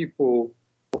 those people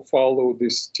who follow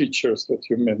these teachers that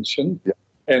you mentioned,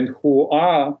 and who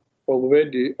are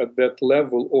already at that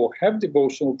level or have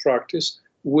devotional practice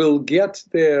will get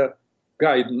their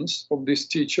guidance of these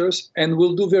teachers and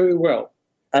will do very well.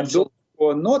 And those who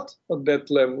are not at that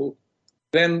level,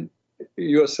 then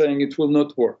you're saying it will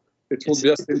not work. It will be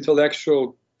just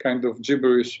intellectual kind of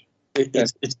gibberish.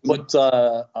 It's what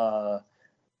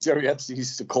Jerry Epstein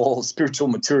used to call spiritual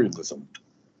materialism.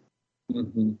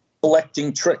 Mm-hmm.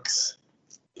 Collecting tricks.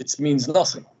 It means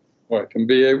nothing. Right, and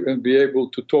be able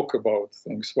to talk about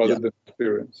things rather than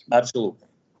experience. Absolutely.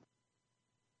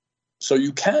 So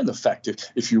you can affect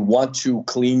it. If you want to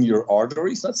clean your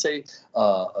arteries, let's say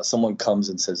someone comes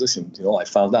and says, listen, I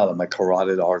found out that my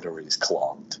carotid artery is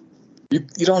clogged.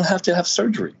 You don't have to have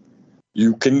surgery.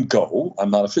 You can go.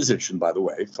 I'm not a physician, by the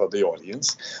way, for the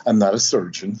audience. I'm not a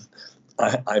surgeon.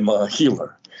 I'm a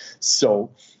healer. So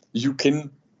you can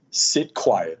sit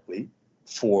quietly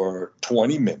for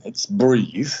 20 minutes,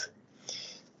 breathe,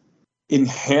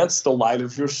 enhance the light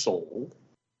of your soul,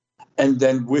 and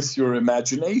then with your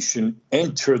imagination,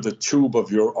 enter the tube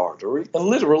of your artery and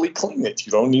literally clean it.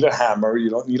 You don't need a hammer. You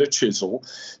don't need a chisel.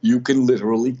 You can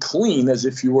literally clean as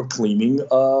if you were cleaning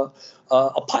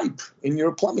a pipe in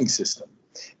your plumbing system.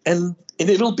 And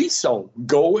it'll be so.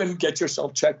 Go and get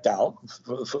yourself checked out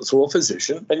through a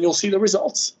physician, and you'll see the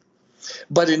results.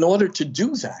 But in order to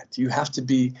do that, you have to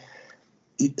be,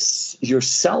 your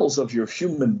cells of your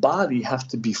human body have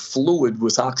to be fluid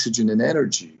with oxygen and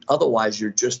energy. Otherwise,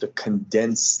 you're just a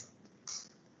condensed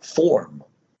form,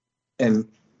 and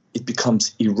it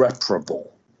becomes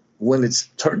irreparable. When it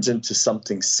turns into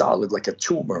something solid, like a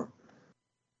tumor,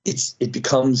 it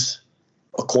becomes,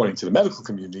 according to the medical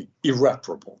community,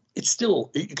 irreparable. You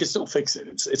can still fix it.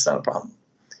 It's not a problem.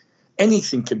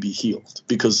 Anything can be healed,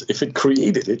 because if it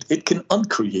created it, it can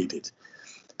uncreate it.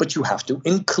 But you have to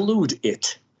include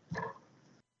it.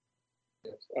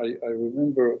 Yes, I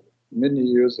remember many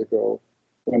years ago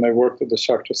when I worked at the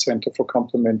Shakti Center for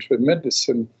Complementary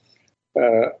Medicine,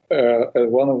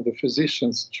 one of the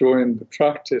physicians joined the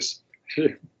practice.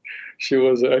 She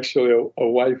was actually a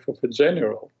wife of a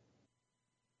general.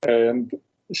 And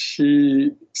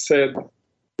she said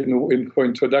in her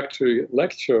introductory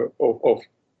lecture of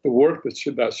the work that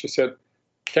she does, she said,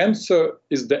 cancer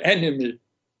is the enemy,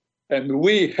 and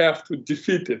we have to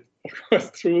defeat it. I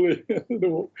was truly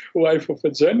the wife of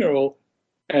a general.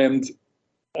 And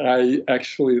I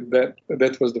actually,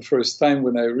 that was the first time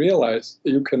when I realized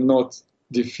you cannot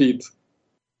defeat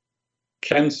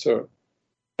cancer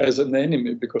as an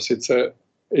enemy, because it's a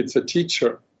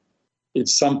teacher.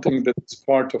 It's something that's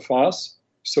part of us.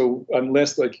 So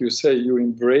unless, like you say, you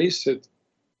embrace it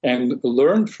and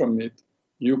learn from it,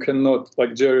 you cannot,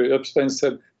 like Jerry Epstein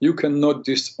said, you cannot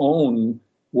disown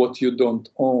what you don't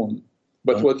own.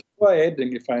 But right. What you are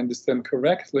adding, if I understand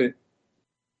correctly,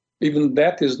 even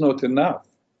that is not enough.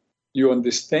 You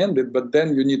understand it, but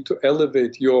then you need to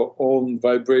elevate your own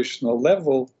vibrational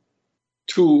level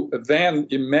to then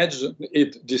imagine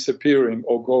it disappearing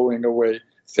or going away,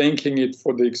 thanking it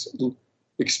for the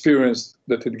experience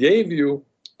that it gave you,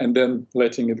 and then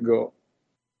letting it go.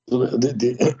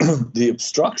 The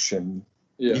obstruction,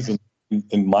 yes. Even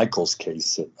in Michael's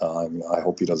case, I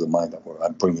hope he doesn't mind that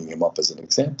I'm bringing him up as an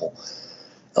example.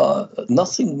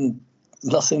 Nothing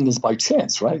is by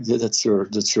chance, right? That's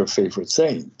your favorite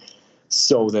saying.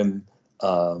 So then,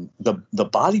 the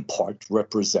body part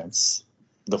represents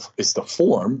is the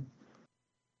form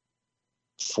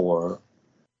for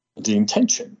the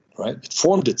intention, right? It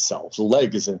formed itself. The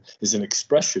leg is an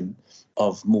expression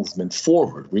of movement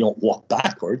forward. We don't walk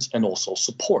backwards, and also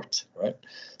support, right?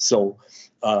 So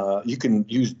you can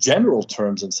use general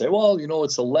terms and say, well,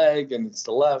 it's a leg, and it's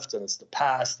the left, and it's the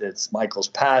past, it's Michael's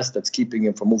past that's keeping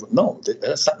him from moving. No,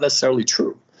 that's not necessarily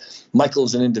true. Michael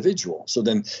is an individual. So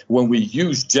then when we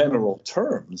use general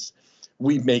terms,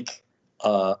 we make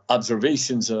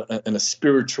observations in a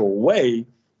spiritual way,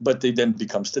 but they then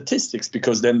become statistics,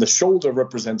 because then the shoulder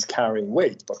represents carrying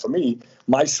weight. But for me,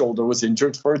 my shoulder was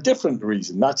injured for a different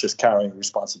reason, not just carrying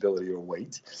responsibility or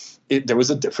weight. There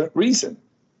was a different reason.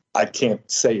 I can't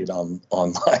say it on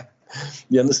my,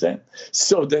 you understand?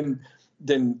 So then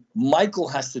then Michael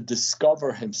has to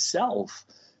discover himself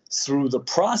through the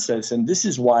process. And this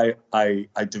is why I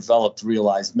developed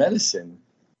Realized Medicine.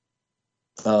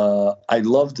 I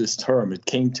love this term. It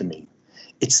came to me.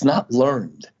 It's not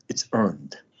learned, it's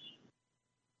earned.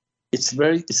 It's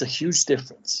a huge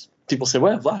difference. People say,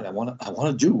 well, Vlad, I want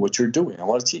to do what you're doing. I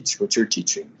want to teach what you're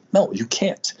teaching. No, you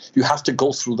can't. You have to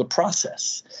go through the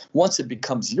process. Once it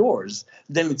becomes yours,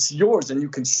 then it's yours and you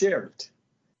can share it.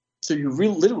 So you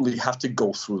literally have to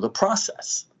go through the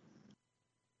process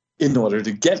in order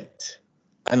to get it.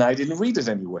 And I didn't read it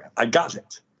anywhere. I got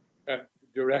it.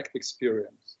 Direct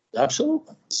experience.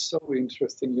 Absolutely. So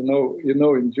interesting. You know,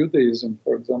 in Judaism,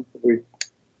 for example,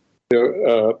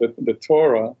 the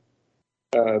Torah,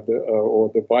 or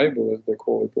the Bible, as they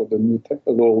call it, or the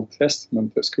Old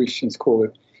Testament, as Christians call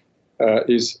it,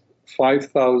 is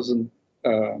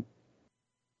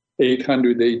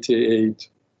 5,888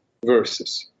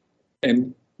 verses.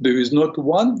 And there is not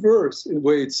one verse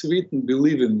where it's written,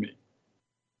 believe in me.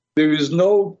 There is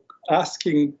no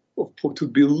asking to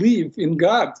believe in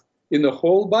God in the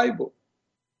whole Bible.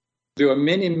 There are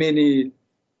many, many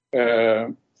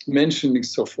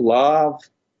mentionings of love,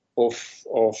 of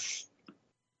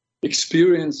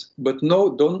experience, but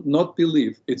no, don't not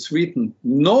believe. It's written,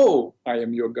 "No, I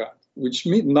am your God," which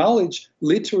means knowledge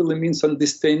literally means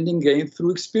understanding gained through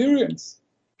experience.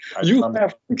 You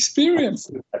have experience.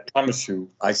 I promise you.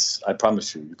 I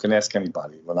promise you. You can ask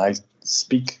anybody. When I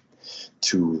speak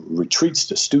to retreats,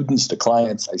 to students, to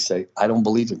clients, I say, I don't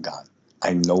believe in God.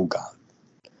 I know God.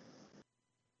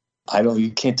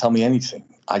 You can't tell me anything.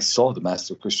 I saw the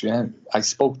master of Christianity. I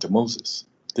spoke to Moses.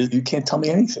 You can't tell me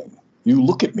anything. You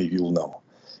look at me, you'll know.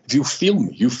 If you feel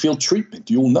me, you feel treatment,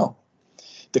 you'll know.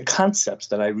 The concepts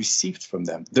that I received from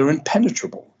them, they're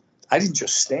impenetrable. I didn't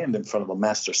just stand in front of a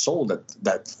master soul that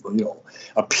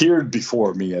appeared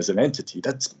before me as an entity.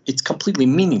 It's completely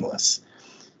meaningless.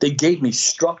 They gave me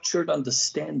structured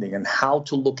understanding and how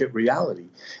to look at reality.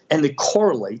 And it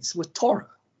correlates with Torah,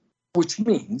 which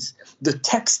means the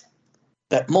text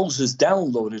that Moses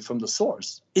downloaded from the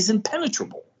source is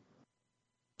impenetrable.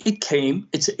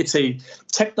 It's a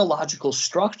technological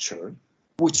structure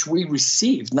which we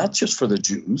received, not just for the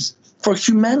Jews, for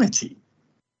humanity.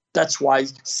 That's why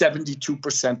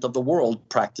 72% of the world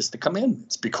practice the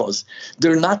commandments, because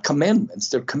they're not commandments,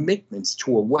 they're commitments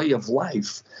to a way of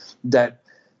life that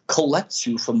collects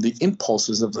you from the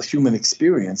impulses of the human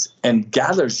experience and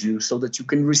gathers you so that you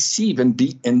can receive and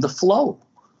be in the flow.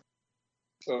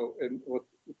 So, and what,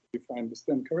 if I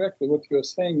understand correctly, what you're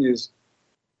saying is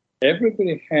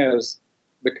everybody has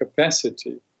the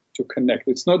capacity to connect.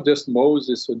 It's not just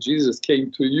Moses or Jesus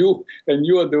came to you and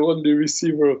you are the only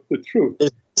receiver of the truth.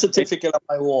 There's a certificate on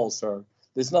my wall, sir.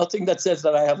 There's nothing that says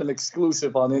that I have an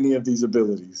exclusive on any of these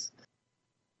abilities.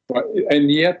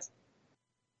 And yet,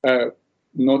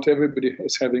 not everybody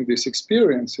is having these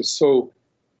experiences. So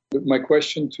my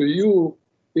question to you,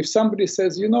 if somebody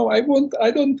says,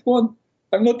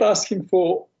 I'm not asking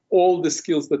for all the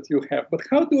skills that you have, but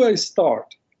how do I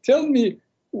start? Tell me,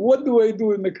 what do I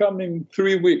do in the coming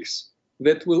 3 weeks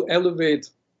that will elevate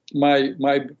my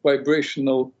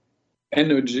vibrational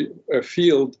energy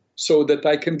field so that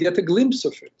I can get a glimpse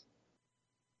of it?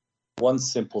 One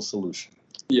simple solution.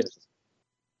 Yes.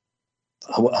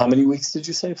 How many weeks did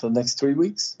you say for the next 3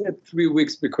 weeks? Yeah, 3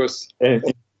 weeks because of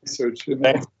research.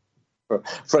 That's a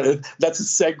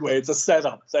segue. It's a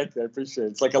setup. Thank you. I appreciate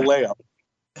it. It's like a layup.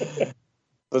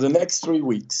 For the next 3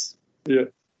 weeks,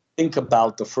 think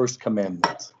about the first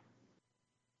commandment.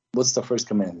 What's the first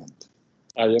commandment?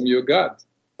 I am your God.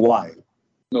 Why?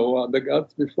 No other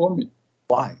gods before me.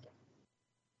 Why?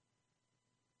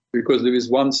 Because there is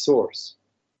one source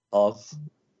of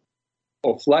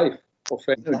life, of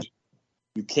energy.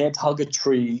 You can't hug a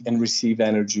tree and receive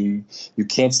energy. You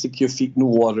can't stick your feet in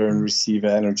water and receive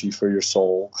energy for your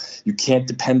soul. You can't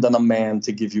depend on a man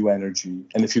to give you energy.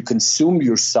 And if you consume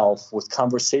yourself with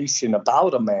conversation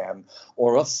about a man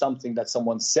or of something that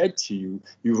someone said to you,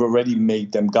 you've already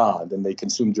made them God, and they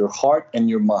consumed your heart and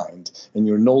your mind, and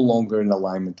you're no longer in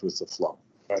alignment with the flow.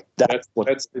 Right. That's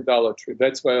idolatry.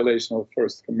 That's violation of the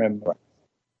first commandment. Right.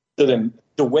 So then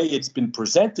the way it's been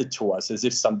presented to us as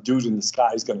if some dude in the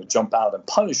sky is going to jump out and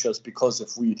punish us because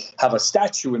if we have a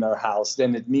statue in our house,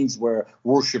 then it means we're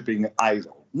worshiping an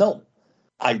idol. No.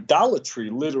 Idolatry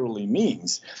literally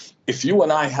means if you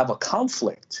and I have a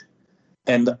conflict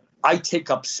and I take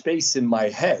up space in my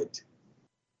head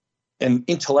and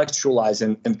intellectualize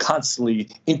and constantly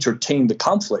entertain the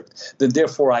conflict, then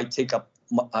therefore I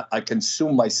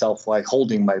consume myself by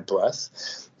holding my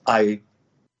breath. I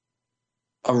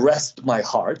arrest my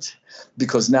heart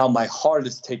because now my heart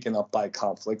is taken up by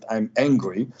conflict. I'm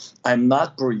angry. I'm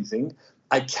not breathing.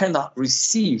 I cannot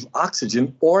receive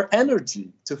oxygen or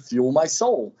energy to fuel my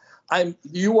soul.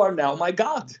 You are now my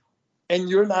God, and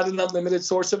you're not an unlimited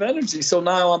source of energy. So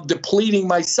now I'm depleting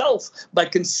myself by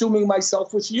consuming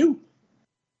myself with you.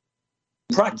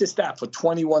 Practice that for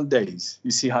 21 days.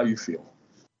 You see how you feel.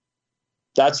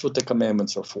 That's what the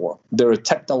commandments are for. They're a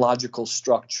technological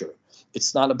structure.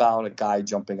 It's not about a guy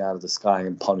jumping out of the sky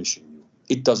and punishing you.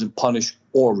 It doesn't punish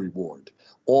or reward.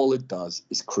 All it does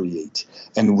is create.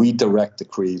 And we direct the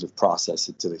creative process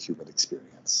into the human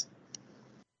experience.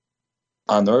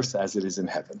 On earth as it is in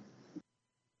heaven.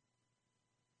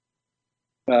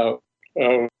 Now,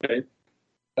 okay.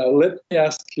 Let me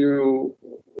ask you,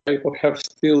 I have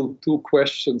still 2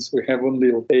 questions. We have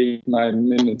only 8-9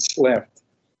 minutes left.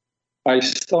 I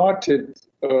started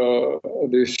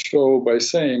this show by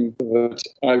saying that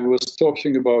I was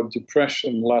talking about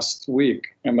depression last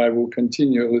week, and I will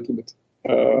continue a little bit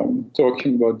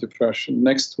talking about depression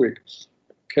next week.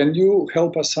 Can you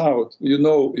help us out? You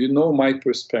know my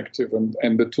perspective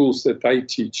and the tools that I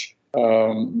teach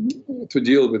to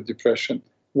deal with depression.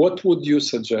 What would you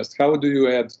suggest? How do you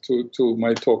add to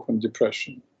my talk on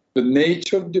depression? The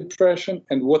nature of depression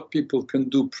and what people can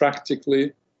do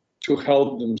practically to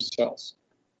help themselves.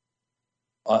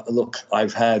 Look,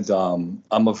 I've had, I'm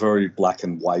a very black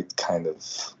and white kind of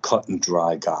cut and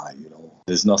dry guy, you know.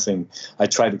 There's nothing, I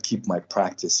try to keep my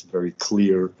practice very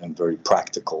clear and very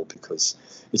practical because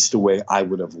it's the way I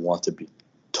would have wanted to be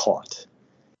taught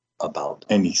about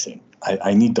anything.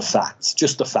 I need the facts,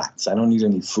 just the facts. I don't need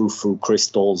any frou-frou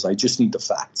crystals. I just need the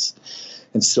facts.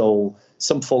 And so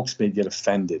some folks may get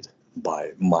offended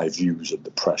by my views of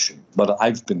depression, but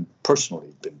I've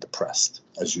personally been depressed,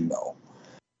 as you know.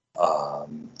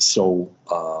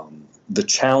 The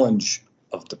challenge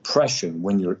of depression,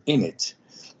 when you're in it,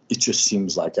 it just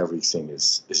seems like everything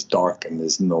is dark and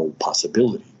there's no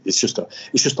possibility. It's just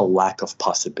a lack of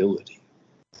possibility.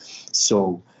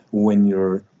 So when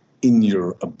you're in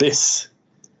your abyss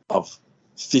of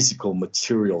physical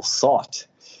material thought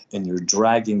and you're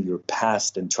dragging your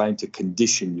past and trying to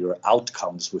condition your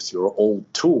outcomes with your old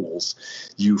tools,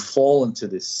 you fall into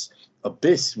this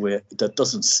abyss that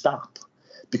doesn't stop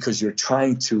because you're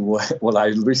trying to, what I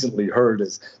recently heard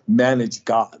is manage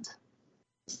God.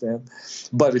 Understand?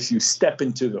 But if you step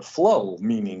into the flow,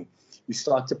 meaning you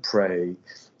start to pray,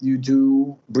 you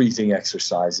do breathing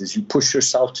exercises, you push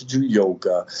yourself to do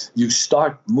yoga, you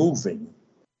start moving,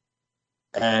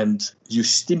 and you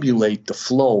stimulate the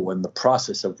flow and the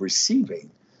process of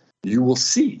receiving, you will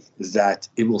see that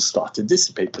it will start to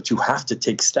dissipate, but you have to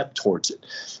take step towards it.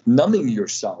 Numbing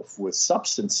yourself with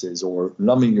substances or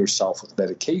numbing yourself with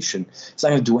medication is not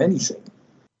going to do anything.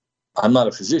 I'm not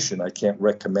a physician. I can't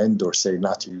recommend or say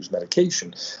not to use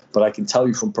medication, but I can tell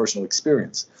you from personal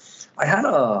experience. I had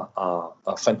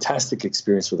a fantastic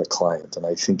experience with a client, and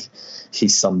I think he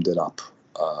summed it up.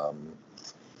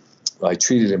 I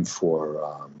treated him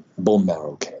for bone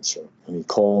marrow cancer, and he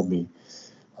called me.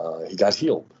 He got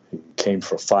healed. He came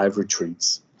for 5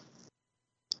 retreats,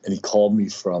 and he called me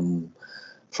from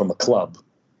a club.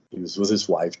 He was with his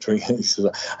wife drinking. He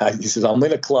says, I'm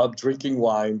in a club drinking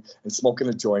wine and smoking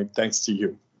a joint thanks to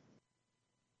you.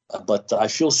 But I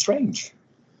feel strange.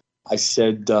 I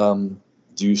said, do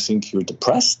you think you're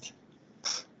depressed?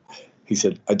 He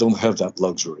said, I don't have that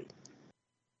luxury.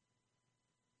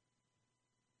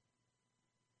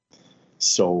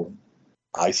 So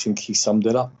I think he summed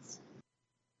it up.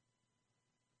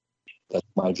 That's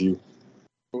my view.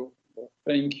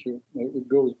 Thank you. It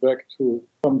goes back to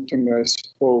something I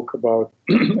spoke about,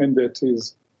 and that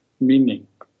is meaning.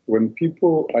 When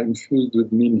people are infused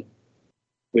with meaning,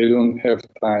 they don't have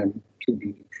time to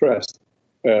be depressed.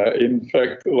 In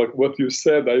fact, like what you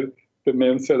said, the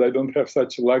man said, I don't have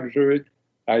such a luxury.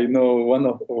 I know one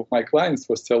of my clients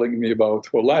was telling me about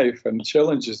her life and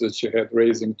challenges that she had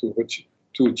raising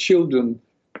two children,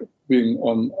 being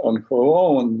on her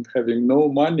own, having no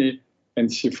money.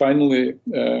 And she finally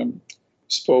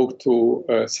spoke to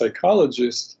a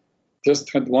psychologist,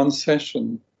 just had one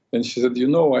session. And she said,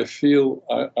 I feel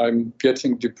I'm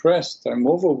getting depressed. I'm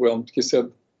overwhelmed. He said,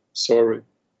 sorry,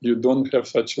 you don't have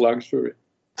such luxury.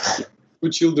 2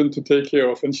 children to take care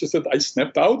of. And she said, I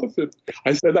snapped out of it.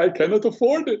 I said, I cannot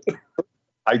afford it.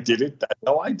 I did it.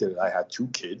 No, I did it. I had 2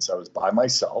 kids. I was by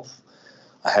myself.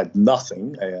 I had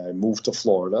nothing. I moved to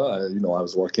Florida. I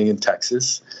was working in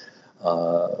Texas.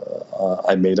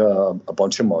 I made a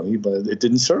bunch of money, but it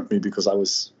didn't serve me because I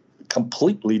was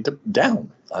completely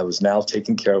down. I was now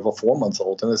taking care of a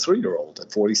 4-month-old and a 3-year-old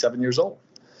at 47 years old.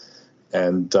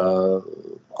 And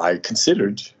I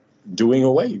considered doing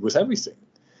away with everything.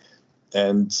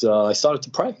 And I started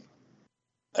to pray.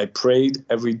 I prayed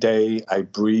every day. I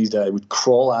breathed. I would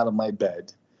crawl out of my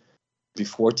bed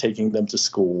before taking them to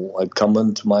school. I'd come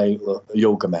onto my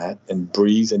yoga mat and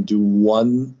breathe and do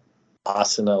one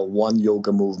asana, one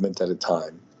yoga movement at a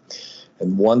time.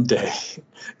 And one day,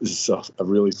 this is a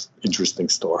really interesting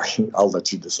story. I'll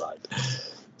let you decide.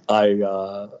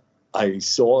 I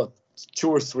saw 2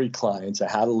 or 3 clients. I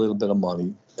had a little bit of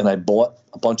money, and I bought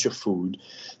a bunch of food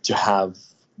to have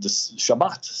this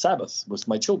Shabbat, Sabbath, with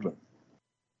my children.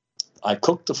 I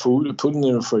cooked the food, I put it in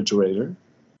the refrigerator,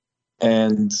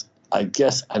 and I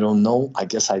guess I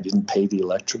didn't pay the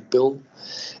electric bill,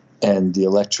 and the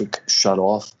electric shut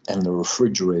off, and the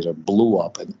refrigerator blew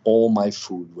up, and all my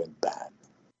food went bad.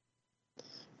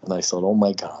 And I thought, oh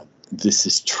my God, this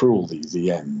is truly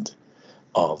the end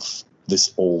of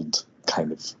this old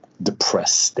kind of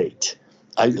depressed state.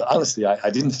 I honestly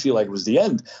didn't feel like it was the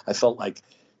end. I felt like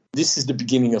this is the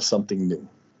beginning of something new.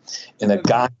 And a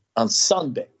guy on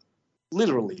Sunday,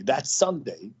 literally that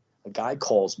Sunday, a guy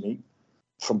calls me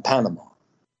from Panama.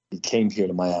 He came here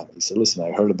to Miami. He said, listen,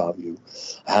 I heard about you.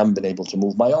 I haven't been able to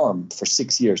move my arm for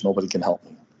 6 years. Nobody can help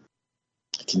me.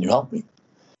 Can you help me?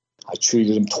 I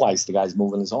treated him twice. The guy's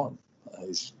moving his arm.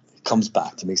 He comes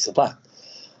back to me. He said, Vlad,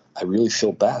 I really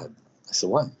feel bad. I said,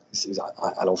 why? He says,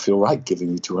 I don't feel right giving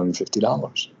you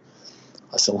 $250.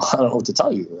 I said, well, I don't know what to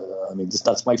tell you.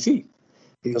 That's my fee.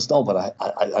 He goes, no, but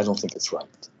I don't think it's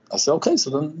right. I said, okay, so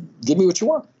then give me what you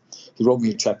want. He wrote me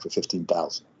a check for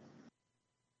 $15,000.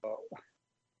 Oh,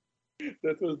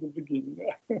 that was the beginning.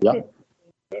 Yeah.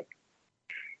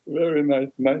 Very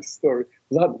nice story.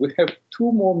 Vlad, we have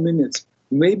 2 more minutes.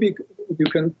 Maybe you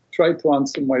can try to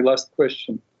answer my last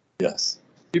question. Yes.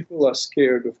 People are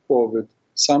scared of COVID.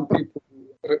 Some people,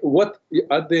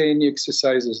 are there any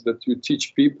exercises that you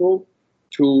teach people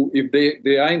to, if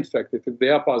they are infected, if they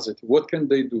are positive, what can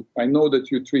they do? I know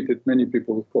that you treated many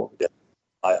people with COVID.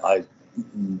 Yeah.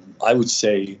 I would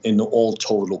say in all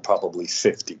total, probably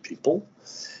 50 people.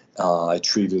 I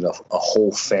treated a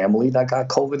whole family that got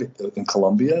COVID in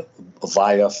Colombia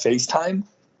via FaceTime.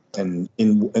 And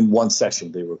in one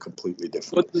session, they were completely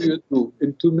different. What do you do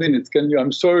in 2 minutes?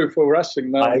 I'm sorry for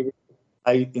rushing now.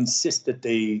 I insist that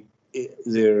their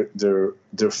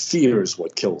fear is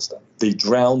what kills them. They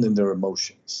drown in their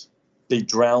emotions. They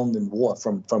drown in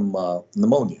from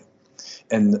pneumonia.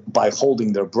 And by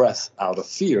holding their breath out of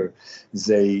fear,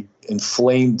 they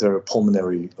inflame their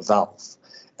pulmonary valve.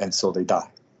 And so they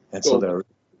die. And so they're...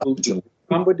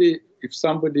 If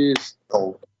somebody is...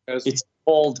 It's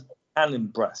called Cannon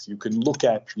breath. You can look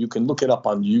it up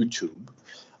on YouTube.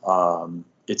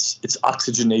 It's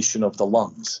oxygenation of the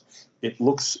lungs. It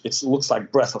looks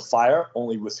like breath of fire,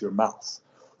 only with your mouth.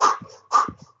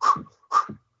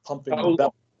 Pumping the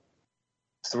belly.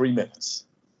 3 minutes.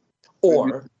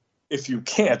 Or if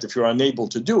you're unable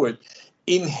to do it,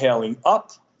 inhaling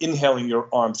your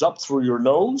arms up through your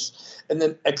nose, and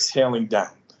then exhaling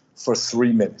down for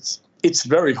 3 minutes. It's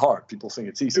very hard. People think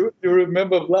it's easy. You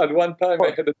remember, Vlad, one time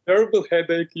I had a terrible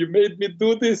headache. You made me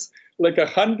do this like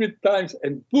 100 times,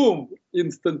 and boom,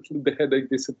 instantly the headache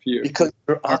disappeared. Because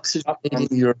you're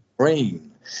oxygenating your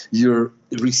brain. You're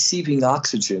receiving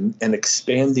oxygen and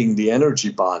expanding the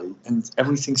energy body, and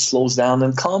everything slows down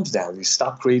and calms down. You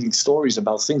stop creating stories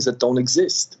about things that don't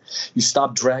exist. You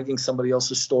stop dragging somebody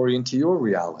else's story into your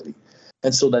reality.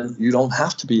 And so then you don't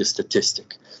have to be a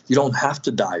statistic. You don't have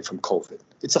to die from COVID.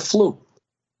 It's a flu.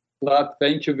 Vlad,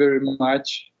 thank you very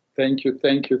much. Thank you.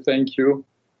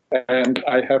 And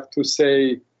I have to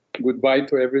say goodbye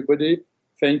to everybody.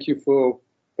 Thank you for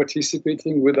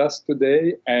participating with us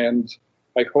today. And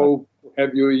I hope to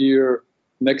have you here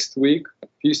next week.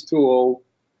 Peace to all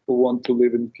who want to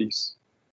live in peace.